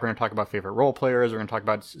bring it back. We're going to talk about favorite role players. We're going to talk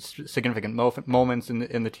about significant moments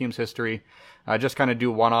in the team's history. Just kind of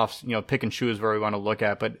do one-offs, pick and choose where we want to look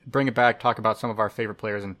at, but bring it back, talk about some of our favorite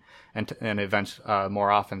players and events more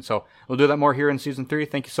often. So we'll do that more here in Season 3.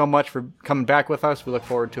 Thank you so much for coming back with us. We look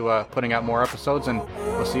forward to putting out more episodes, and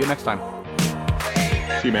we'll see you next time.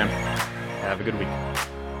 See you, man. Have a good week.